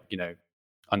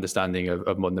 understanding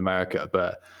of modern America.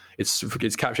 But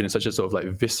it's captured in such a sort of like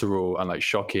visceral and like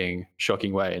shocking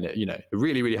way, and it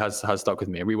really, really has stuck with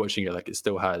me. And rewatching it, like it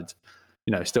still had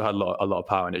a lot of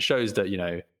power, and it shows that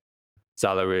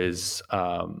Zahler is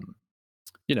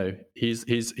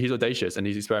he's audacious and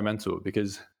he's experimental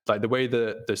because like the way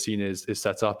that the scene is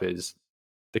set up is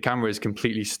the camera is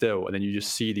completely still, and then you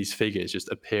just see these figures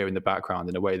just appear in the background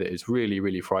in a way that is really,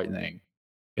 really frightening,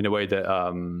 in a way that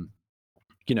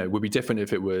would be different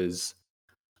if it was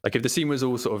like if the scene was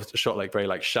all sort of shot like very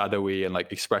like shadowy and like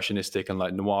expressionistic and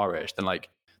like noirish, then like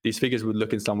these figures would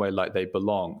look in some way like they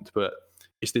belonged. But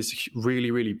it's this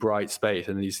really, really bright space,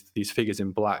 and these figures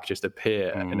in black just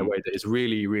appear in a way that is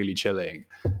really, really chilling.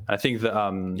 And I think that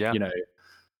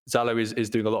Zahler is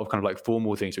doing a lot of kind of like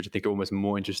formal things, which I think are almost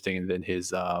more interesting than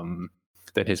his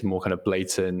more kind of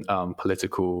blatant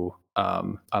political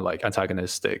and like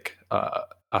antagonistic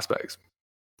aspects.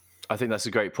 I think that's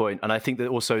a great point. And I think that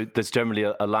also there's generally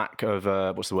a lack of,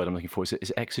 what's the word I'm looking for? Is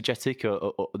it exegetic?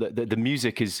 Or the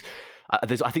music is, I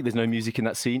think there's no music in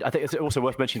that scene. I think it's also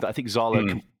worth mentioning that I think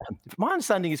Zahler, my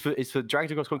understanding is for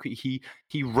Dragged Across Concrete,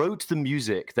 he wrote the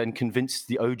music, then convinced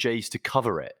the OJs to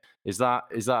cover it. Is that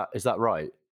right?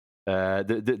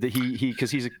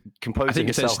 Because he's a composer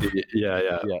himself.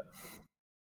 Yeah.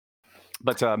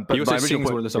 But he also sings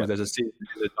one of the songs. There's a scene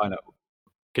in the diner.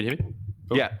 Can you hear me?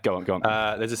 Oh. Yeah, go on.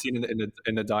 There's a scene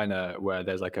in the diner where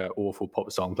there's like an awful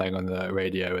pop song playing on the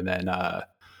radio, and then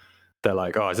they're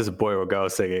like, "Oh, is this a boy or a girl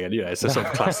singing?" And it's a sort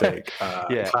of classic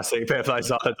bit of like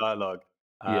Zahler dialogue.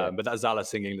 But that's Zahler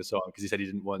singing the song because he said he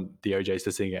didn't want the OJs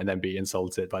to sing it and then be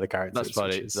insulted by the characters. That's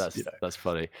funny. Which is, That's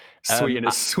funny. Sweet in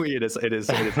a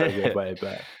very good way,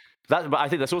 but. But I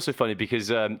think that's also funny because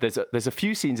there's a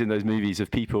few scenes in those movies of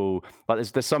people, like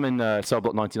there's some in Cell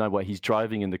Block 99 where he's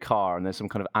driving in the car and there's some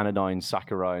kind of anodyne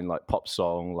saccharine like pop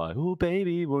song like, oh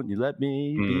baby, won't you let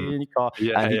me be in your car?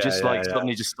 And he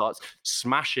suddenly just starts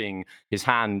smashing his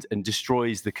hand and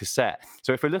destroys the cassette.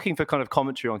 So if we're looking for kind of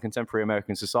commentary on contemporary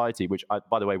American society, which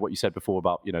by the way, what you said before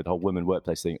about, the whole women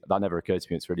workplace thing, that never occurred to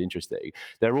me. It's really interesting.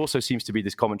 There also seems to be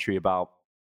this commentary about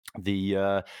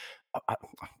the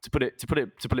to put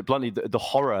it bluntly, the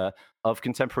horror of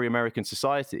contemporary American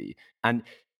society, and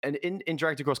in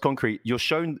Dragged Across Concrete, you're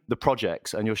shown the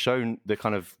projects and you're shown the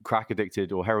kind of crack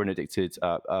addicted or heroin addicted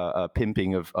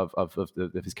pimping of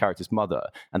his character's mother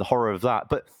and the horror of that.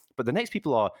 But the next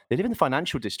people they live in the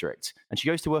financial district, and she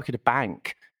goes to work at a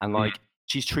bank, and like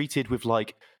she's treated with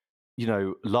like,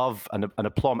 love and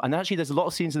aplomb. And actually, there's a lot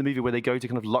of scenes in the movie where they go to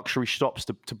kind of luxury shops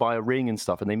to buy a ring and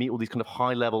stuff, and they meet all these kind of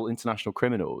high-level international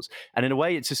criminals. And in a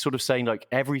way, it's just sort of saying like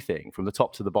everything from the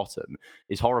top to the bottom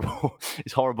is horrible,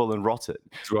 is horrible and rotten.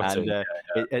 It's rotten. And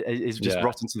it's just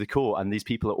rotten to the core. And these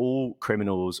people are all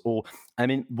criminals. I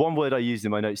mean, one word I used in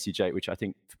my notes to Jake, which I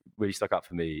think really stuck out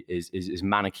for me, is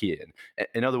Manichean.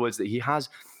 In other words, that he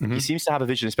seems to have a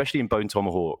vision, especially in Bone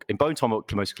Tomahawk. In Bone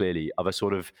Tomahawk, most clearly, of a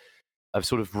sort of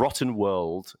rotten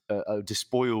world, a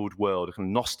despoiled world, a kind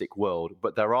of Gnostic world.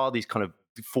 But there are these kind of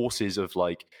forces of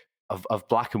like of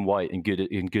black and white and good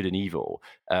and evil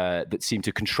that seem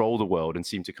to control the world and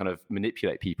seem to kind of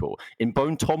manipulate people. In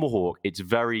Bone Tomahawk, it's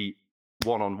very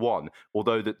one-on-one,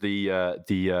 although that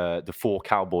the four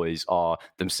cowboys are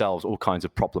themselves all kinds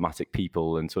of problematic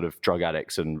people and sort of drug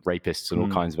addicts and rapists and all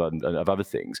kinds of other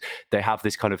things. They have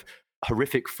this kind of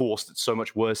horrific force that's so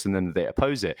much worse than them, they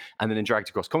oppose it. And then in Dragged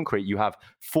Across Concrete, you have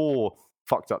four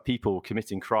fucked up people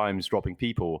committing crimes, robbing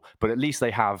people, but at least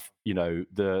they have,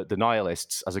 the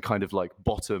nihilists as a kind of like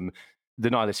bottom,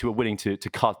 the nihilists who are willing to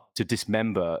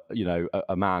dismember,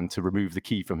 a man to remove the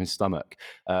key from his stomach.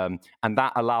 And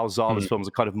that allows Zahler's films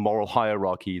a kind of moral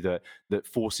hierarchy that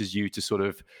forces you to sort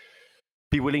of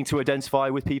be willing to identify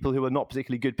with people who are not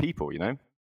particularly good people,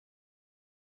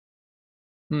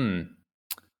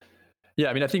 Yeah,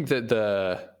 I mean, I think that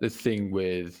the thing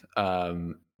with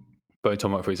Bone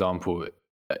Tomahawk, for example,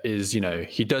 is,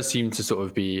 he does seem to sort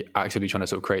of be actively trying to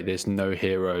sort of create this no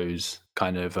heroes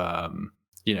kind of,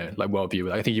 like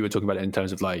worldview. I think you were talking about it in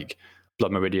terms of like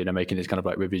Blood Meridian and making this kind of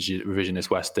like revisionist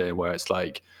Western where it's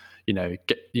like,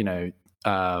 getting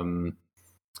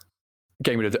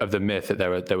rid of the myth that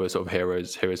there were sort of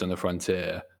heroes on the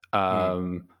frontier.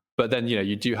 But then,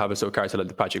 you do have a sort of character like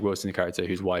the Patrick Wilson character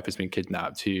whose wife has been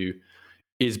kidnapped, who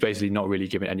is basically not really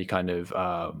given any kind of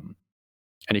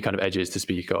edges to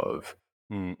speak of,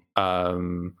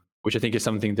 which I think is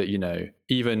something that,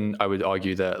 even I would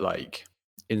argue that like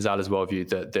in Zahler's worldview,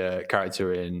 that the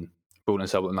character in Brawl and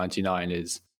Cell Block 99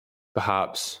 is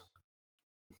perhaps,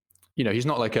 he's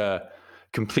not like a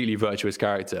completely virtuous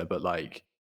character, but like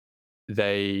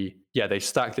they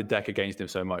stack the deck against him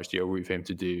so much that you'll root for him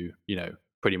to do,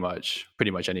 pretty much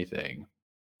anything.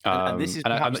 And this is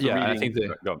perhaps the reading. I think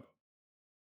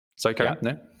Sorry, Karen?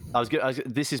 No?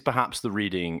 This is perhaps the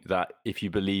reading that, if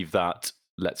you believe that,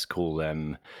 let's call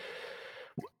them,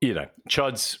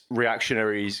 chuds,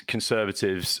 reactionaries,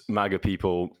 conservatives, MAGA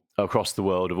people across the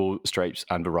world of all strapes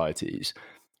and varieties,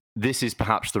 this is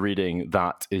perhaps the reading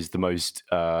that is the most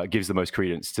gives the most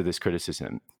credence to this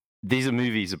criticism. These are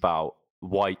movies about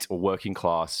white or working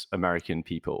class American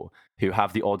people who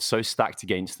have the odds so stacked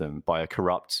against them by a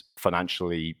corrupt,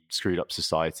 financially screwed up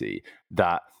society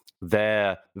that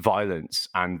their violence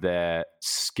and their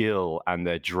skill and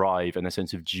their drive and their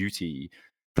sense of duty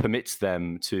permits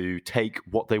them to take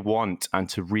what they want and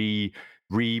to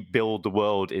rebuild the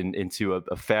world into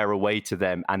a fairer way to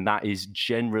them. And that is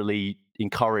generally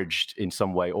encouraged in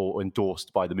some way or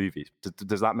endorsed by the movies.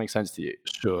 Does that make sense to you?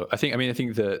 Sure. I think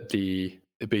that the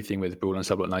big thing with Brawl and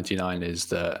Cell Block 99 is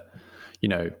that,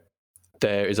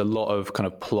 there is a lot of kind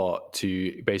of plot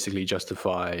to basically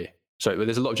justify. So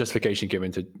there's a lot of justification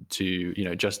given to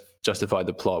justify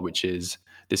the plot, which is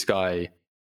this guy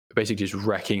basically just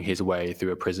wrecking his way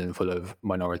through a prison full of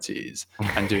minorities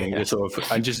and doing this sort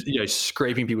of, and just,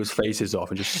 scraping people's faces off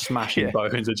and just smashing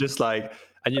bones and just like,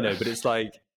 and, but it's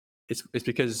like, it's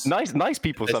because nice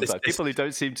people sometimes, people who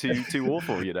don't seem too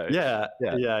awful, Yeah.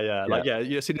 Like,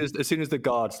 as soon as the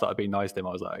guard started being nice to him,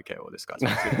 I was like, okay, well, this guy's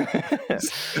not good.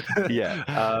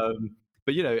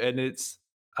 But, and it's,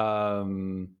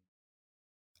 and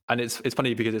it's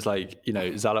funny because it's like,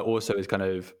 Zahler also is kind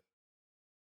of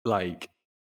like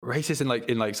racist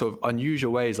in like sort of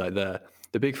unusual ways. Like the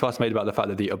big fuss made about the fact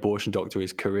that the abortion doctor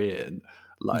is Korean.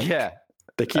 Like, yeah.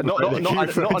 they keep Not an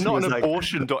like,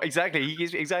 abortion doctor. Exactly.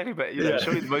 Exactly. But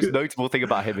surely the most notable thing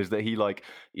about him is that he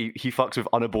fucks with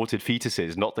unaborted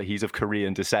fetuses, not that he's of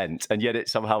Korean descent, and yet it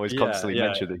somehow is constantly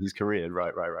mentioned that he's Korean.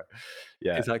 Right.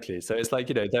 Yeah. Exactly. So it's like,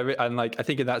 and like I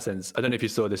think in that sense, I don't know if you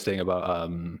saw this thing about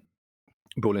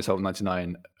Brawl in Cell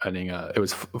 99 earning it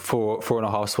was 4.5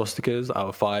 swastikas out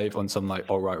of 5 on some like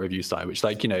alt-right review site, which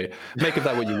like, make of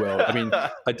that what you will. I mean,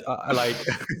 I like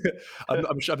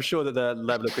I'm sure that the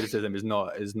level of criticism is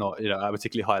not at a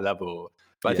particularly high level,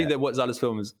 but I think that what Zahler's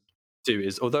films do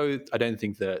is, although I don't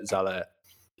think that Zahler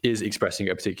is expressing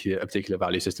a particular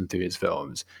value system through his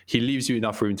films, he leaves you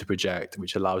enough room to project,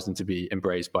 which allows them to be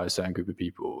embraced by a certain group of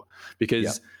people.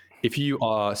 Because if you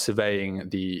are surveying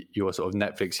your sort of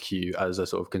Netflix queue as a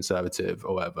sort of conservative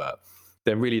or whatever,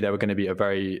 then really there are going to be a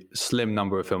very slim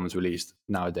number of films released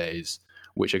nowadays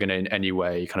which are going to in any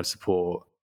way kind of support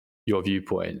your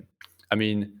viewpoint. I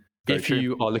mean, if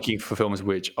you are looking for films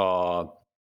which are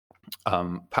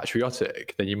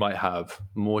patriotic, then you might have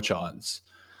more chance.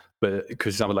 But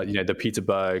because, for example, like, the Peter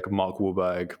Berg, Mark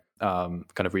Wahlberg kind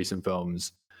of recent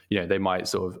films, they might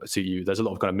sort of suit you. There's a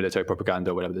lot of kind of military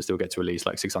propaganda or whatever that still gets released,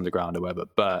 like Six Underground or whatever.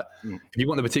 But if you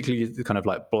want the particularly kind of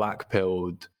like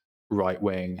black-pilled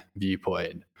right-wing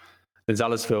viewpoint, then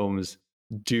Zahler's films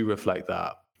do reflect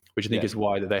that, which I think is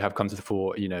why that they have come to the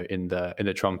fore, in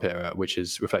the Trump era, which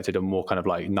has reflected a more kind of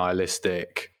like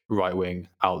nihilistic right-wing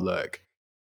outlook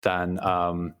than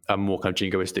a more kind of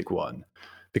jingoistic one.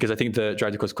 Because I think the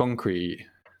Dragged Across Concrete,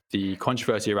 the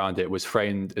controversy around it was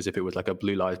framed as if it was like a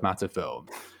Blue Lives Matter film,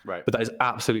 right? But that is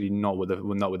absolutely not what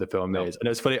the film is. And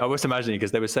it's funny. I was imagining,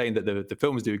 because they were saying that the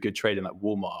films do a good trade in like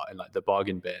Walmart and like the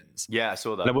bargain bins. Yeah, I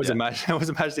saw that. And I was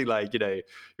imagining like, you're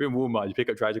in Walmart, you pick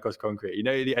up Dragged Across Concrete. At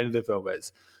the end of the film, where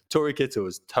it's Tory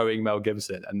Kittles towing Mel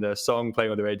Gibson, and the song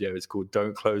playing on the radio is called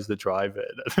 "Don't Close the Drive-In,"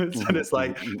 and it's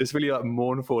like this really like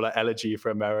mournful like elegy for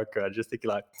America. And just thinking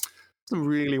like,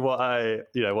 really what I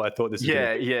thought this was.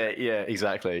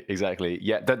 Exactly.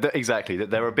 Yeah, exactly. That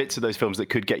there are bits of those films that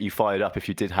could get you fired up if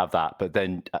you did have that, but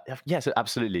then yes,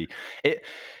 absolutely.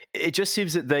 It just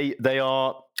seems that they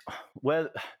are, well,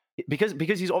 because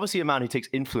he's obviously a man who takes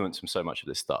influence from so much of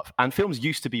this stuff, and films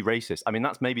used to be racist. I mean,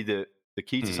 that's maybe the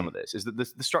key to some of this, is that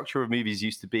the structure of movies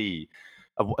used to be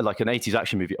like an 80s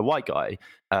action movie, a white guy,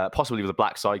 possibly with a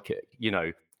black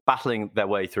sidekick, battling their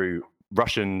way through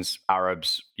Russians,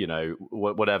 Arabs,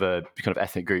 whatever kind of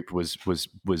ethnic group was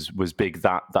big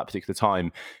that particular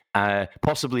time,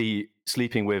 possibly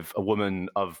sleeping with a woman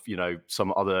of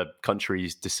some other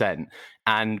country's descent,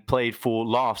 and played for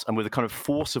laughs and with a kind of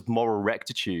force of moral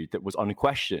rectitude that was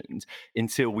unquestioned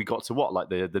until we got to like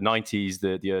the 90s,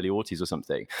 the early 80s or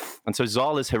something. And so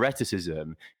Zahler's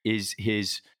hereticism is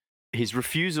his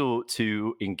refusal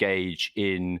to engage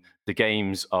in the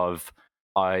games of,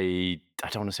 I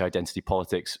don't want to say identity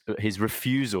politics, his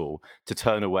refusal to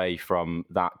turn away from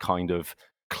that kind of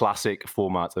classic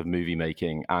format of movie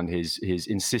making, and his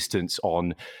insistence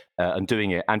on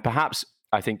doing it. And perhaps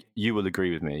I think you will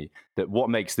agree with me that what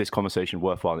makes this conversation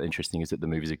worthwhile and interesting is that the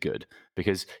movies are good.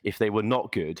 Because if they were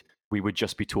not good, we would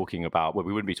just be talking about, well,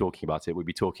 we wouldn't be talking about it. We'd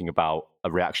be talking about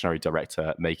a reactionary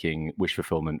director making wish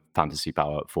fulfillment fantasy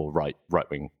power for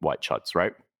right-wing white chuds,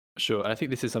 right? Sure. I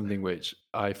think this is something which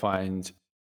I find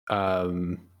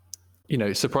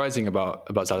surprising about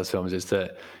Zahler's films, is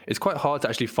that it's quite hard to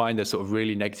actually find a sort of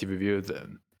really negative review of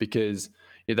them, because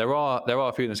there are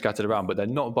a few of them scattered around, but they're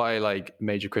not by like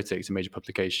major critics and major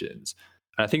publications.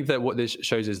 And I think that what this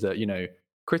shows is that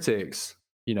critics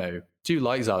do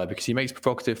like Zahler because he makes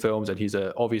provocative films, and he's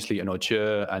obviously an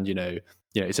auteur, and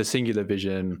it's a singular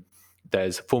vision.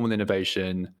 There's formal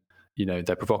innovation.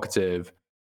 They're provocative.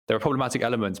 There are problematic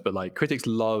elements, but like critics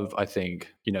love, I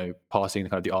think, passing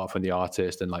kind of the art from the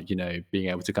artist, and like being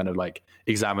able to kind of like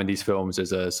examine these films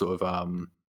as a sort of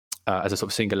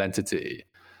single entity.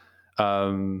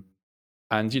 And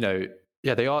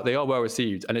they are well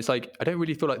received, and it's like I don't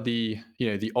really feel like the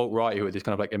alt-right, who are this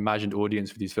kind of like imagined audience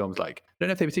for these films, like I don't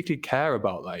know if they particularly care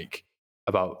about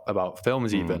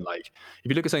films even. Like if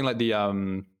you look at something like the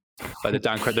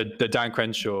Dan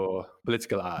Crenshaw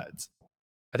political ads,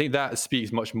 I think that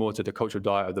speaks much more to the cultural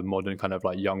diet of the modern kind of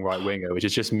like young right winger, which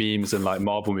is just memes and like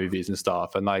Marvel movies and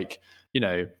stuff. And like,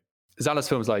 Zahler's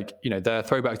films, like, they're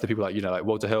throwbacks to people like, like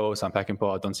Walter Hill, Sam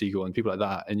Peckinpah, Don Siegel, and people like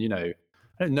that. And, I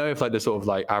don't know if like the sort of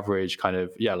like average kind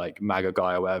of, like MAGA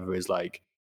guy or whatever is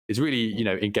really,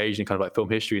 engaged in kind of like film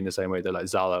history in the same way that like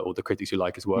Zahler or the critics who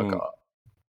like his work are.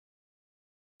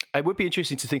 It would be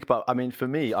interesting to think about. I mean, for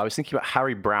me, I was thinking about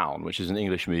Harry Brown, which is an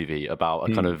English movie about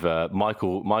a kind of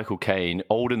Michael Caine,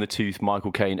 old in the tooth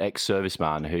Michael Caine,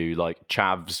 ex-serviceman who like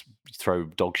chavs throw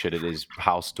dog shit at his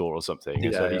house door or something,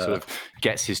 and so he sort of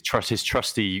gets his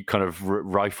trusty kind of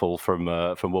rifle from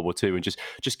World War II and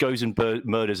just goes and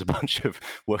murders a bunch of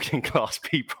working class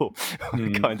people,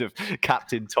 kind of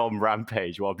Captain Tom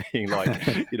rampage while being like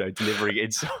delivering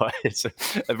insight. It's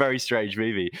a very strange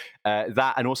movie.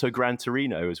 That and also Gran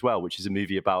Torino as well, which is a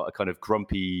movie about a kind of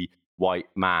grumpy white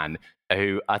man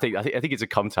who I think it's a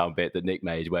Come Town bit that Nick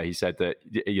made where he said that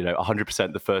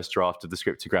 100% the first draft of the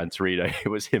script to Gran Torino it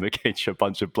was him against a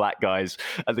bunch of black guys,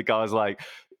 and the guy was like,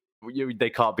 they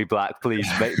can't be black, please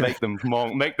make them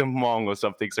Hmong or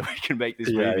something so we can make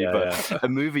this movie. A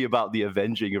movie about the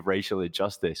avenging of racial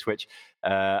injustice, which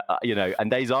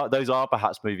and those are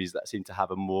perhaps movies that seem to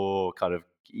have a more kind of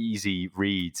easy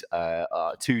read to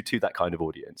that kind of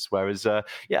audience. Whereas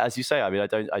as you say, I mean,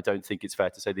 I don't think it's fair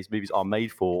to say these movies are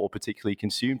made for or particularly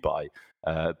consumed by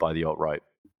the alt-right.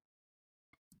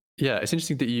 Yeah, it's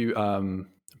interesting that you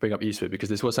bring up Eastwood, because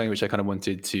this was something which I kind of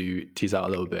wanted to tease out a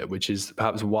little bit, which is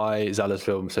perhaps why Zahler's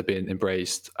films have been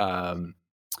embraced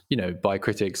by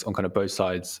critics on kind of both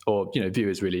sides, or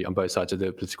viewers really on both sides of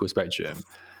the political spectrum.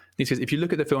 Because if you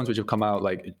look at the films which have come out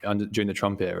like during the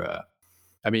Trump era,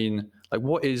 I mean, like,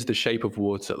 what is The Shape of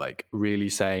Water like really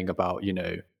saying about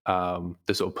the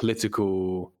sort of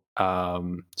political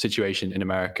situation in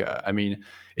America? I mean,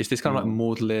 it's this kind of like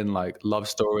maudlin like love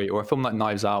story, or a film like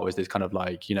Knives Out is this kind of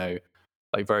like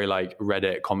like very like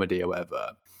Reddit comedy or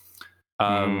whatever.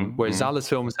 Whereas Zahler's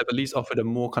films have at least offered a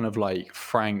more kind of like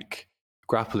frank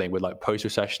grappling with like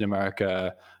post-recession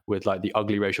America, with like the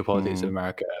ugly racial politics of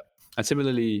America. And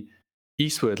similarly,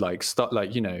 Eastwood in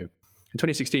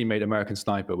 2016 made American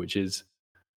Sniper, which is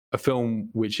a film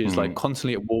which is like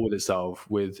constantly at war with itself,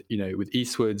 with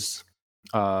Eastwood's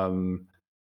desire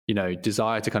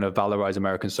to kind of valorize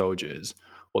American soldiers,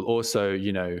 while also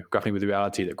grappling with the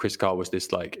reality that Chris Carr was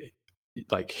this like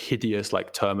hideous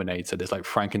like Terminator, this like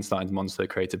Frankenstein's monster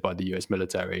created by the US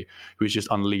military, who was just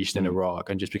unleashed in Iraq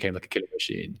and just became like a killing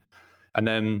machine. And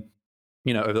then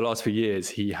over the last few years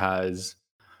he has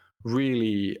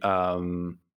really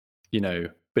been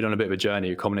on a bit of a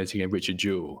journey culminating in Richard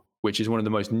Jewell, which is one of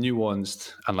the most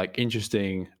nuanced and like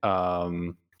interesting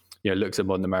looks at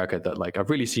modern America that like I've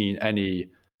really seen from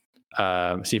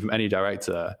any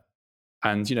director.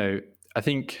 And I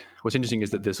think what's interesting is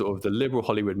that the sort of the liberal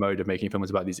Hollywood mode of making films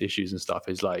about these issues and stuff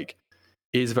is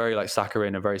very like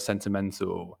saccharine and very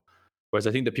sentimental. Whereas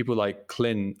I think that people like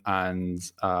Clint and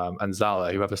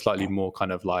Zahler, who have a slightly more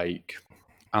kind of like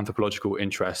anthropological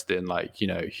interest in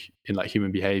in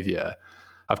human behavior,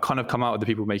 have kind of come out with the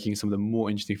people making some of the more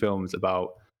interesting films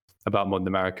about modern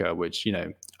America, which I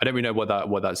don't really know what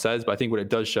that says, but I think what it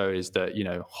does show is that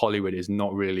Hollywood is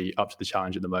not really up to the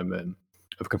challenge at the moment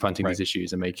of confronting these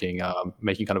issues and making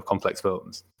kind of complex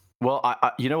films. Well,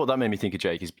 I what that made me think of,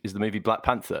 Jake, is the movie Black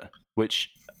Panther, which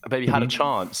maybe had a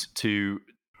chance to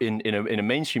in a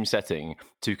mainstream setting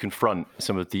to confront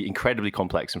some of the incredibly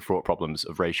complex and fraught problems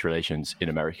of race relations in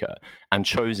America, and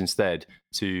chose instead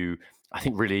to, I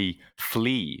think, really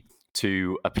flee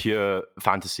to a pure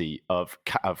fantasy of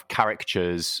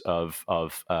caricatures of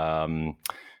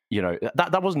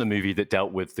that wasn't a movie that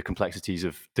dealt with the complexities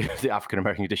of the African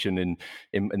American condition in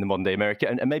the modern day America,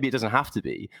 and maybe it doesn't have to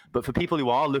be. But for people who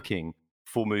are looking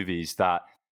for movies that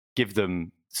give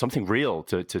them something real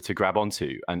to grab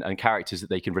onto, and characters that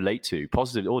they can relate to,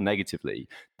 positively or negatively,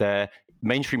 their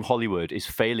mainstream Hollywood is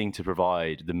failing to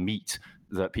provide the meat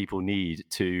that people need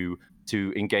to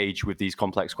engage with these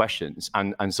complex questions.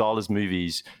 And Zahler's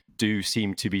movies do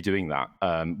seem to be doing that.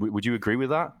 Would you agree with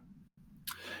that?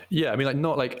 Yeah, I mean, I'm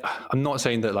not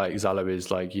saying that like Zahler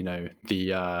is like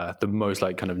the most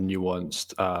like kind of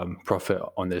nuanced prophet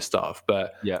on this stuff,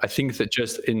 but I think that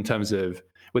just in terms of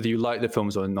whether you like the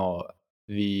films or not,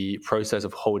 the process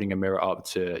of holding a mirror up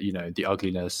to the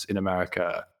ugliness in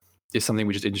America is something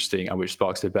which is interesting and which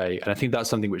sparks debate. And I think that's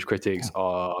something which critics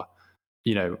are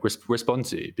respond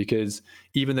to, because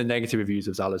even the negative reviews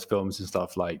of Zahler's films and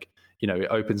stuff, like it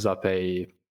opens up a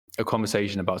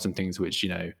conversation about some things which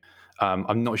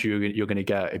I'm not sure you're going to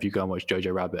get if you go and watch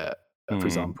Jojo Rabbit, for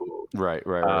example. Right.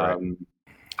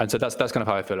 And so that's kind of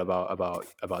how I feel about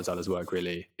Zahler's work,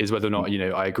 really, is whether or not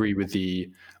I agree with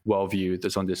the worldview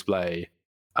that's on display.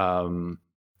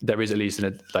 There is at least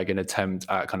an attempt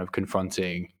at kind of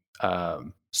confronting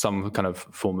some kind of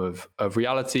form of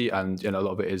reality, and a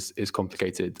lot of it is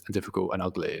complicated and difficult and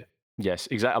ugly. Yes,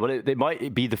 exactly. But it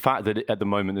might be the fact that at the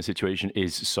moment the situation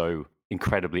is so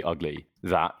incredibly ugly,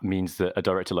 that means that a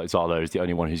director like Zahler is the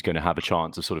only one who's going to have a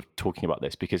chance of sort of talking about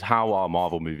this. Because how are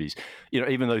Marvel movies,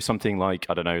 even though something like,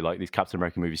 I don't know, like these Captain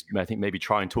America movies, I think maybe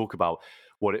try and talk about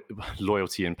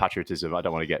loyalty and patriotism. I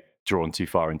don't want to get drawn too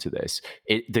far into this.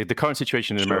 The current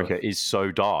situation in America is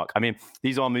so dark. I mean,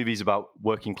 these are movies about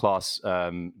working class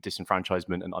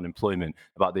disenfranchisement and unemployment,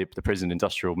 about the prison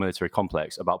industrial military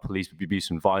complex, about police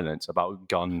abuse and violence, about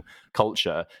gun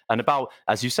culture, and about,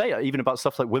 as you say, even about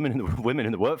stuff like women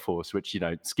in the workforce, which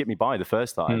skipped me by the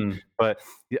first time. But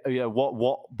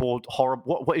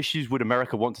what issues would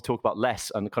America want to talk about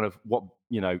less? And kind of what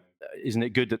isn't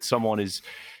it good that someone is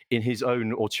in his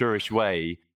own auteurish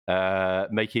way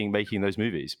making those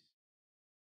movies?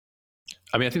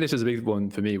 I mean, I think this was a big one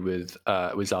for me with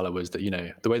Zahler, was that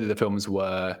the way that the films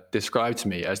were described to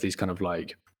me as these kind of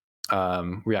like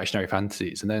reactionary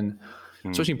fantasies, and then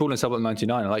especially Ball and Sub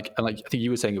 99, and I think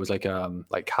you were saying it was like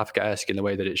Kafkaesque in the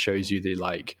way that it shows you the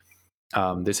like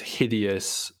this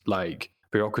hideous like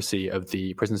bureaucracy of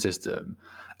the prison system.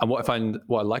 And what I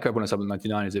like about Ball and Sub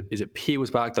 99 is it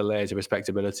peels back the layers of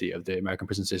respectability of the American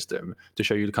prison system to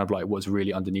show you kind of like what's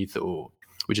really underneath it all,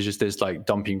 which is just this like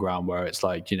dumping ground where it's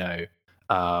like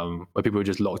where people are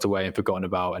just locked away and forgotten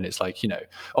about, and it's like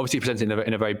obviously presented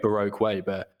in a very baroque way,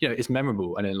 but it's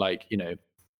memorable, and then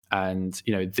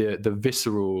the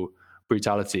visceral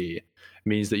brutality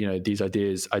means that these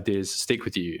ideas stick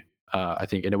with you. I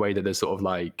think in a way that there's sort of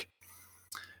like,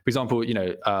 for example,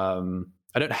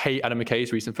 I don't hate Adam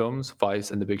McKay's recent films,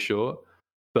 Vice and The Big Short,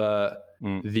 but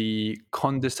the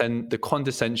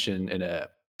condescension in it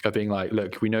of being like,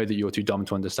 look, we know that you're too dumb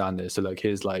to understand this, so look,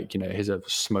 here's here's a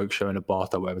smoke show in a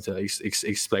bath or whatever to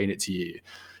explain it to you.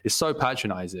 It's so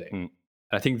patronizing. And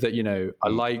I think that I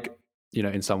like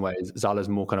in some ways Zahler's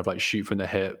more kind of like shoot from the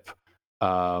hip.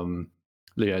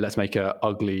 Let's make a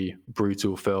ugly,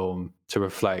 brutal film to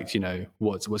reflect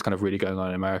what's kind of really going on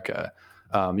in America.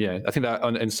 I think that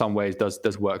in some ways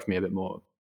does work for me a bit more.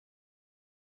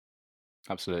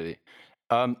 Absolutely.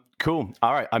 Cool.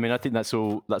 All right. I mean, I think that's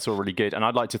all really good. And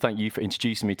I'd like to thank you for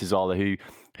introducing me to Zahler,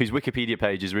 whose Wikipedia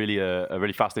page is really a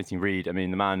really fascinating read. I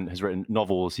mean, the man has written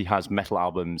novels, he has metal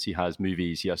albums, he has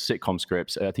movies, he has sitcom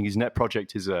scripts. I think his net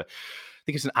project is I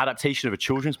think it's an adaptation of a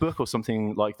children's book or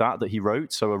something like that he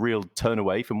wrote. So a real turn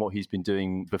away from what he's been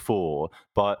doing before,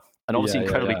 but an obviously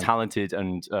incredibly talented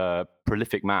and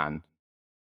prolific man.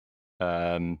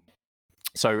 So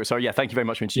yeah, thank you very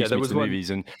much for introducing me to the movies.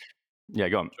 And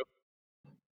go on.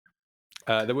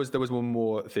 There was one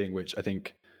more thing which I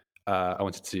think I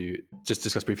wanted to just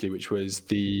discuss briefly, which was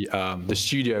the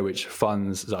studio which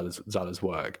funds Zahler's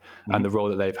work and the role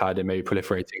that they've had in maybe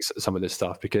proliferating some of this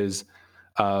stuff, because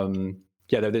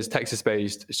there's this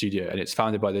Texas-based studio, and it's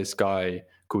founded by this guy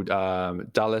called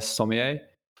Dallas Sommier,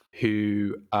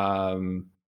 who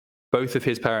both of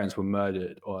his parents were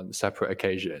murdered on separate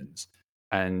occasions.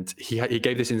 And he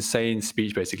gave this insane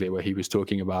speech basically where he was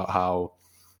talking about how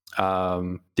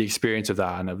the experience of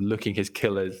that and of looking his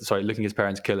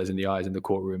parents' killers in the eyes in the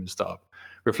courtroom and stuff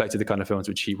reflected the kind of films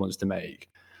which he wants to make.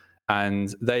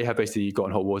 And they have basically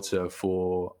gotten hot water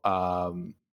for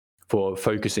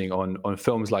focusing on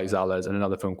films like Zahler's and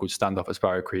another film called Stand Off at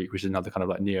Sparrow Creek, which is another kind of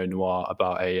like neo-noir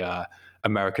about a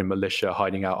American militia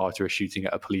hiding out after a shooting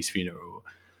at a police funeral.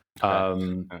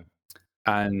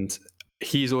 And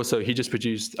he just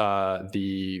produced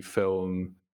the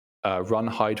film Run,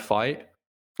 Hide, Fight,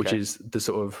 which is the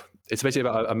sort of, it's basically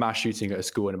about a mass shooting at a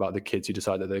school and about the kids who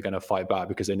decide that they're going to fight back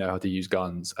because they know how to use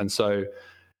guns. And so,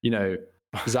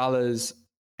 Zahler's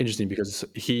interesting because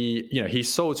he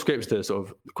sold scripts to sort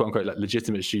of quote unquote like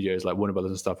legitimate studios like Warner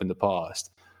Brothers and stuff in the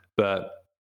past, but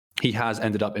he has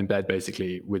ended up in bed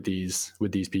basically with these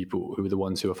people who are the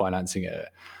ones who are financing it.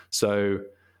 So,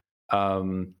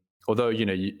 although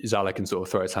Zahler can sort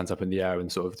of throw his hands up in the air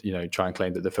and sort of try and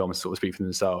claim that the films sort of speak for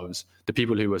themselves, the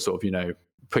people who are sort of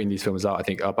putting these films out, I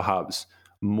think, are perhaps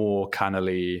more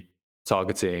cannily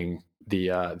targeting the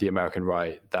American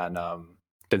right than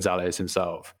Zahler is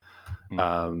himself.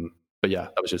 But yeah,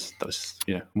 that was just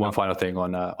one final thing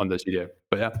on the studio.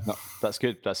 But yeah, no, that's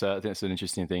good. I think that's an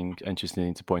interesting thing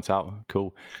to point out.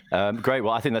 Cool, great.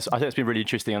 Well, I think it's been really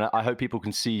interesting, and I hope people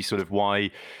can see sort of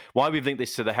why we've linked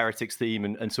this to the Heretics theme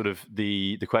and sort of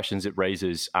the questions it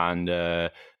raises, and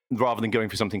rather than going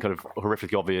for something kind of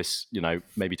horrifically obvious,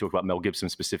 maybe talk about Mel Gibson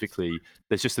specifically.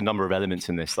 There's just a number of elements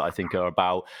in this that I think are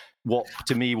about what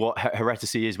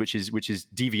heresy is, which is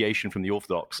deviation from the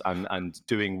orthodox and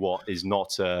doing what is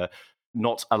not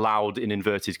allowed in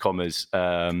inverted commas,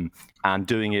 and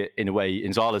doing it in a way,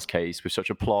 in Zahler's case, with such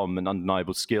aplomb and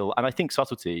undeniable skill, and I think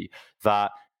subtlety,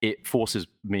 that it forces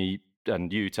me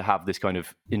and you to have this kind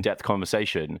of in-depth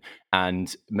conversation,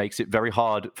 and makes it very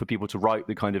hard for people to write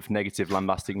the kind of negative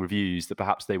lambasting reviews that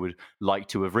perhaps they would like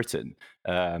to have written,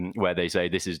 where they say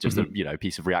this is just a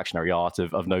piece of reactionary art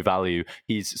of no value.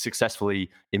 He's successfully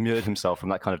immured himself from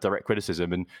that kind of direct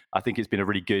criticism, and I think it's been a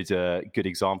really good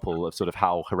example of sort of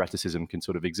how hereticism can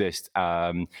sort of exist,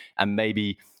 and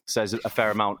maybe says a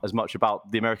fair amount as much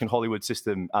about the American Hollywood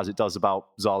system as it does about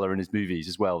Zahler and his movies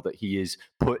as well, that he is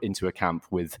put into a camp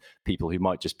with people who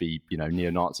might just be,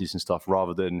 neo-Nazis and stuff,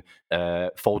 rather than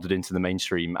folded into the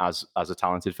mainstream as a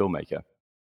talented filmmaker.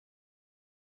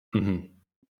 Mm-hmm.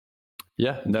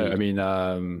 Yeah, no, I mean,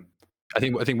 I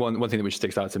think one thing which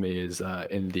sticks out to me is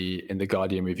in the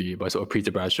Guardian review by sort of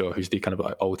Peter Bradshaw, who's the kind of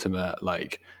like ultimate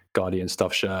like Guardian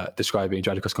stuff shirt, describing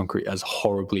Dragged Across Concrete as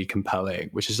horribly compelling,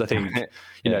 which is, I think,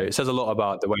 it says a lot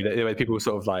about the way people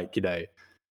sort of like, there's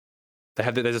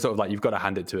a sort of like, you've got to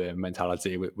hand it to him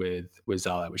mentality with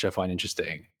Zahler, which I find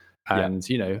interesting. And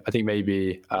I think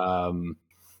maybe I'm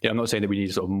not saying that we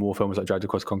need sort of more films like Dragged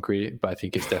Across Concrete, but I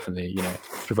think it's definitely,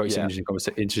 provokes some interesting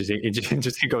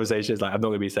conversations. Like, I'm not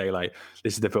going to be saying like,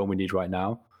 this is the film we need right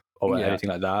now or anything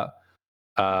like that.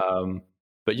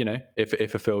 But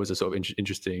if a film is a sort of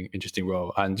interesting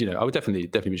role, and I would definitely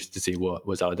be interested to see what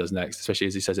Zahler does next, especially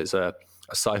as he says it's a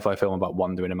sci-fi film about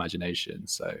wonder and imagination.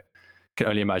 So can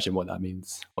only imagine what that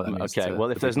means. Okay,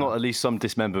 well, if there's not at least some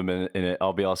dismemberment in it,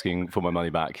 I'll be asking for my money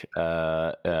back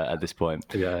at this point.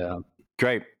 Yeah.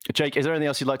 Great. Jake, is there anything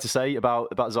else you'd like to say about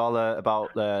Zahler,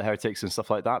 about Heretics and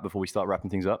stuff like that before we start wrapping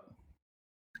things up?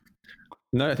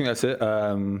 No, I think that's it.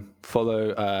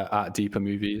 Follow at Deeper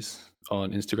Movies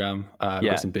on Instagram.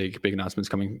 Got some big announcements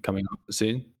coming up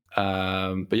soon.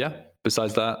 But yeah,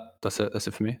 besides that, that's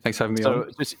it for me. Thanks for having me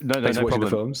on. Thanks for watching the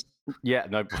films. Yeah,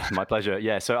 no, my pleasure.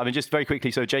 Yeah, so I mean, just very quickly,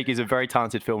 so Jake is a very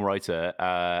talented film writer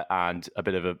and a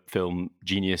bit of a film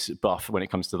genius buff when it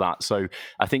comes to that. So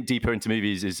I think Deeper Into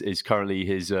Movies is currently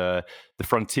his the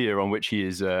frontier on which he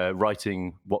is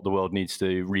writing what the world needs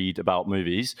to read about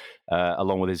movies,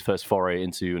 along with his first foray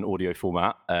into an audio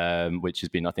format, which has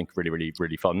been, I think, really, really,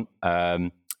 really fun.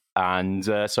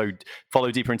 So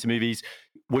follow Deeper Into Movies.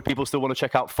 Would people still want to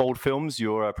check out Fold Films,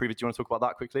 your previous? Do you want to talk about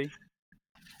that quickly?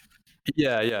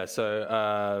 Yeah.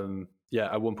 So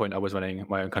at one point I was running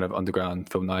my own kind of underground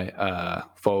film night,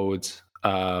 Fold.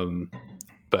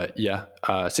 But yeah,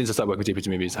 since I started working with Deeper Into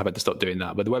Movies, I've had to stop doing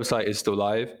that. But the website is still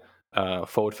live,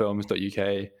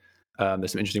 foldfilms.uk.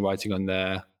 There's some interesting writing on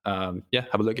there.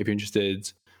 Have a look if you're interested.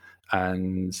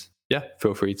 And yeah,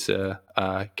 feel free to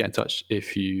get in touch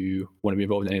if you want to be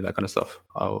involved in any of that kind of stuff.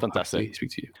 I'll Fantastic.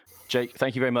 Speak to you. Jake,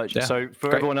 thank you very much. Yeah, so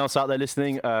for everyone else out there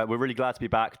listening, we're really glad to be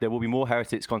back. There will be more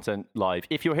Heretics content live.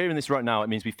 If you're hearing this right now, it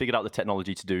means we figured out the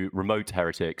technology to do remote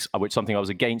Heretics, which is something I was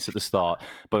against at the start.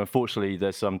 But unfortunately,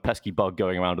 there's some pesky bug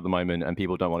going around at the moment and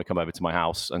people don't want to come over to my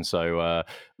house. And so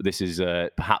this is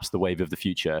perhaps the wave of the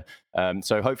future.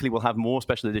 So hopefully we'll have more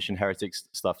special edition Heretics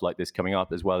stuff like this coming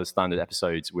up, as well as standard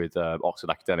episodes with Oxford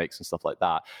academics and stuff like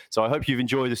that. So I hope you've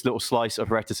enjoyed this little slice of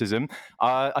hereticism.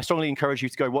 I strongly encourage you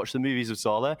to go watch the movies of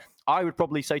Zahler. I would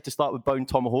probably say to start with Bone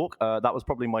Tomahawk. That was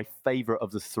probably my favorite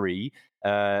of the three,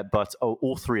 but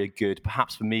all three are good.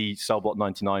 Perhaps for me, Cell Block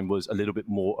 99 was a little bit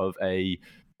more of a,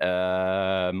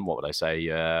 what would I say?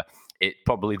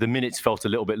 The minutes felt a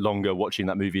little bit longer watching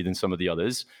that movie than some of the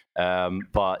others.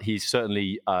 But he's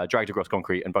certainly Dragged Across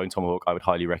Concrete and Bone Tomahawk I would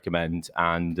highly recommend.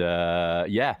 And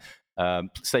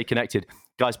stay connected.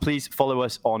 Guys, please follow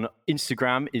us on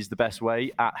Instagram is the best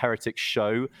way, at Heretics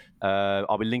Show.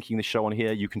 I'll be linking the show on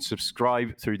here. You can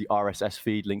subscribe through the RSS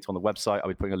feed linked on the website. I'll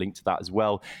be putting a link to that as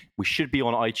well. We should be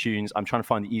on iTunes. I'm trying to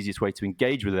find the easiest way to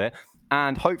engage with it.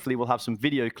 And hopefully we'll have some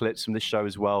video clips from this show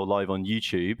as well live on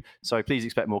YouTube. So please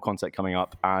expect more content coming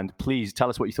up. And please tell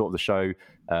us what you thought of the show.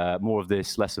 More of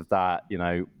this, less of that.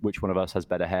 Which one of us has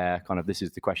better hair? Kind of, this is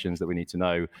the questions that we need to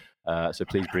know. So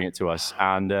please bring it to us.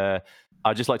 And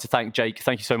I'd just like to thank Jake.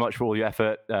 Thank you so much for all your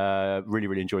effort. Really,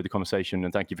 really enjoyed the conversation.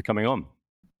 And thank you for coming on.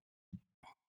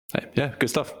 Yeah, good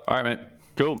stuff. All right, mate.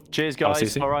 Cool. Cheers,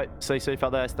 guys. All right. Stay safe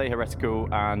out there. Stay heretical.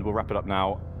 And we'll wrap it up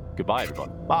now. Goodbye,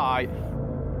 everyone. Bye.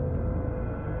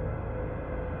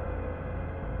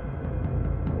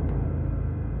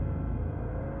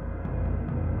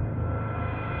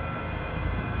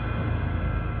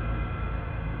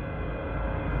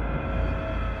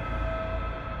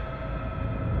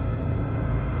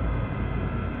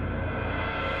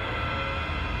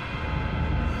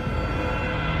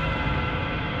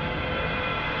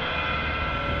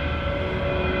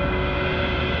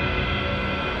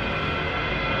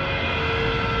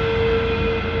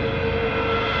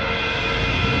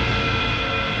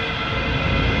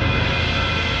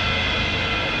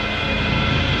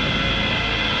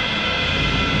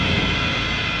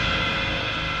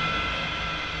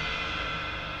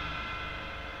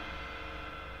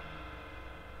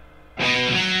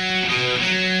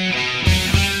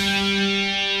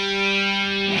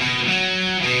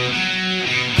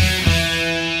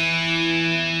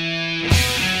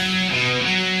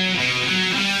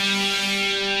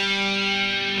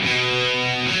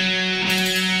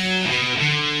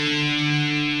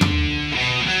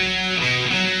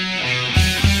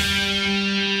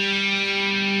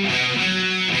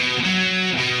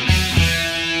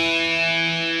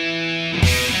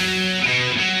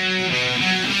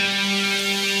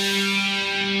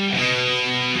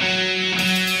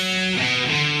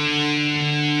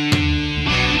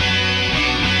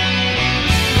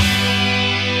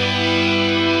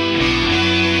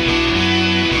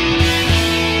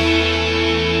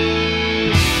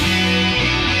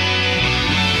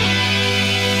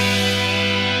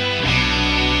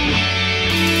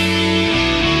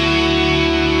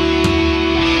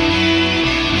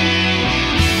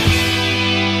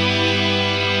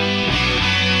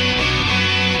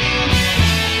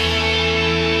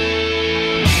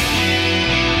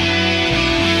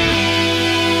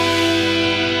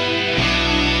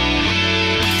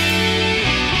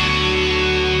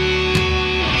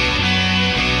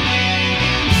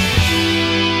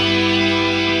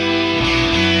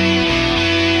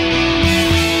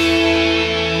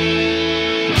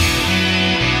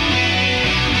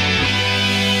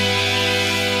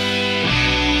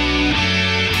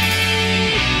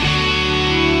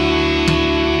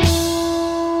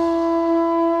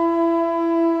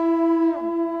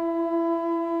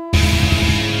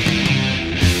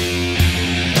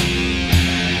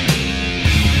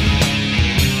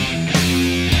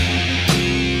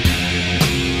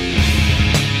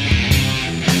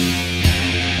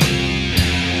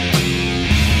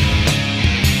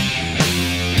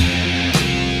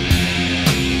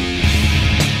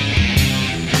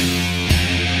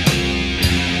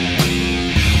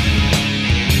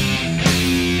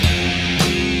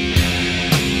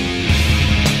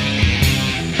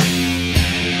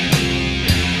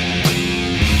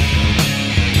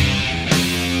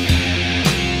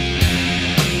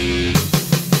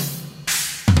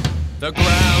 The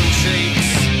ground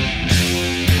shakes.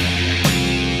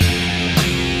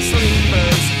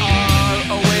 Sleepers are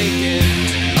awakened.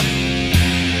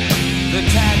 The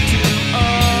tattoo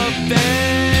of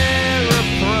their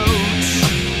approach.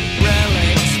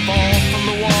 Relics fall from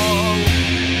the wall.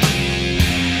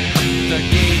 The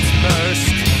gates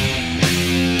burst.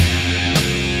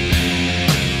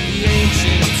 The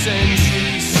ancient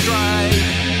centuries stride.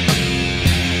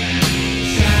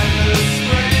 Shadows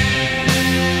spread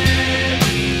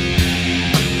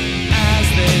as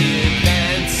they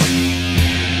advance.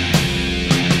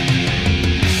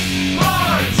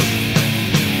 March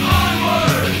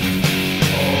onward.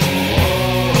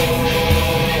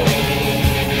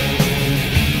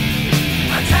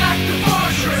 Attack the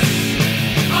fortress.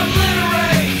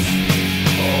 Obliterate.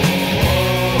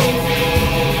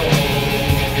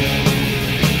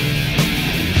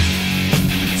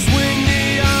 Swing the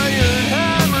iron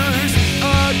hammers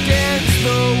against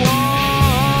the wall.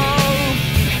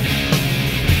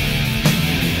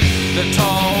 The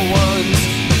tall ones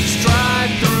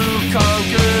stride through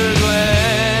conquered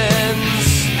lands.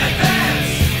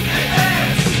 Advance!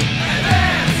 Advance!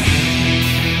 Advance!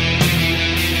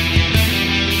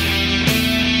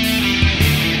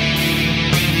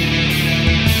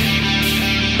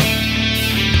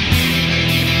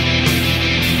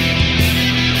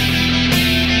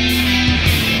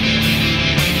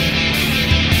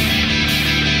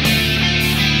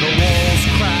 The walls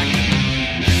crack.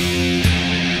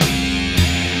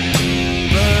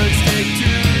 Birds take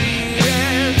to the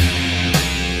air.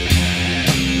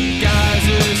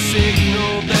 Geysers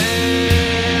signal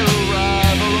their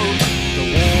arrival. The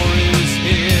war is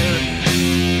here.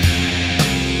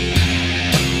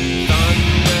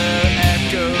 Thunder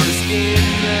echoes in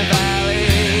the valley.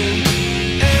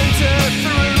 Enter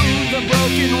through the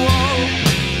broken wall.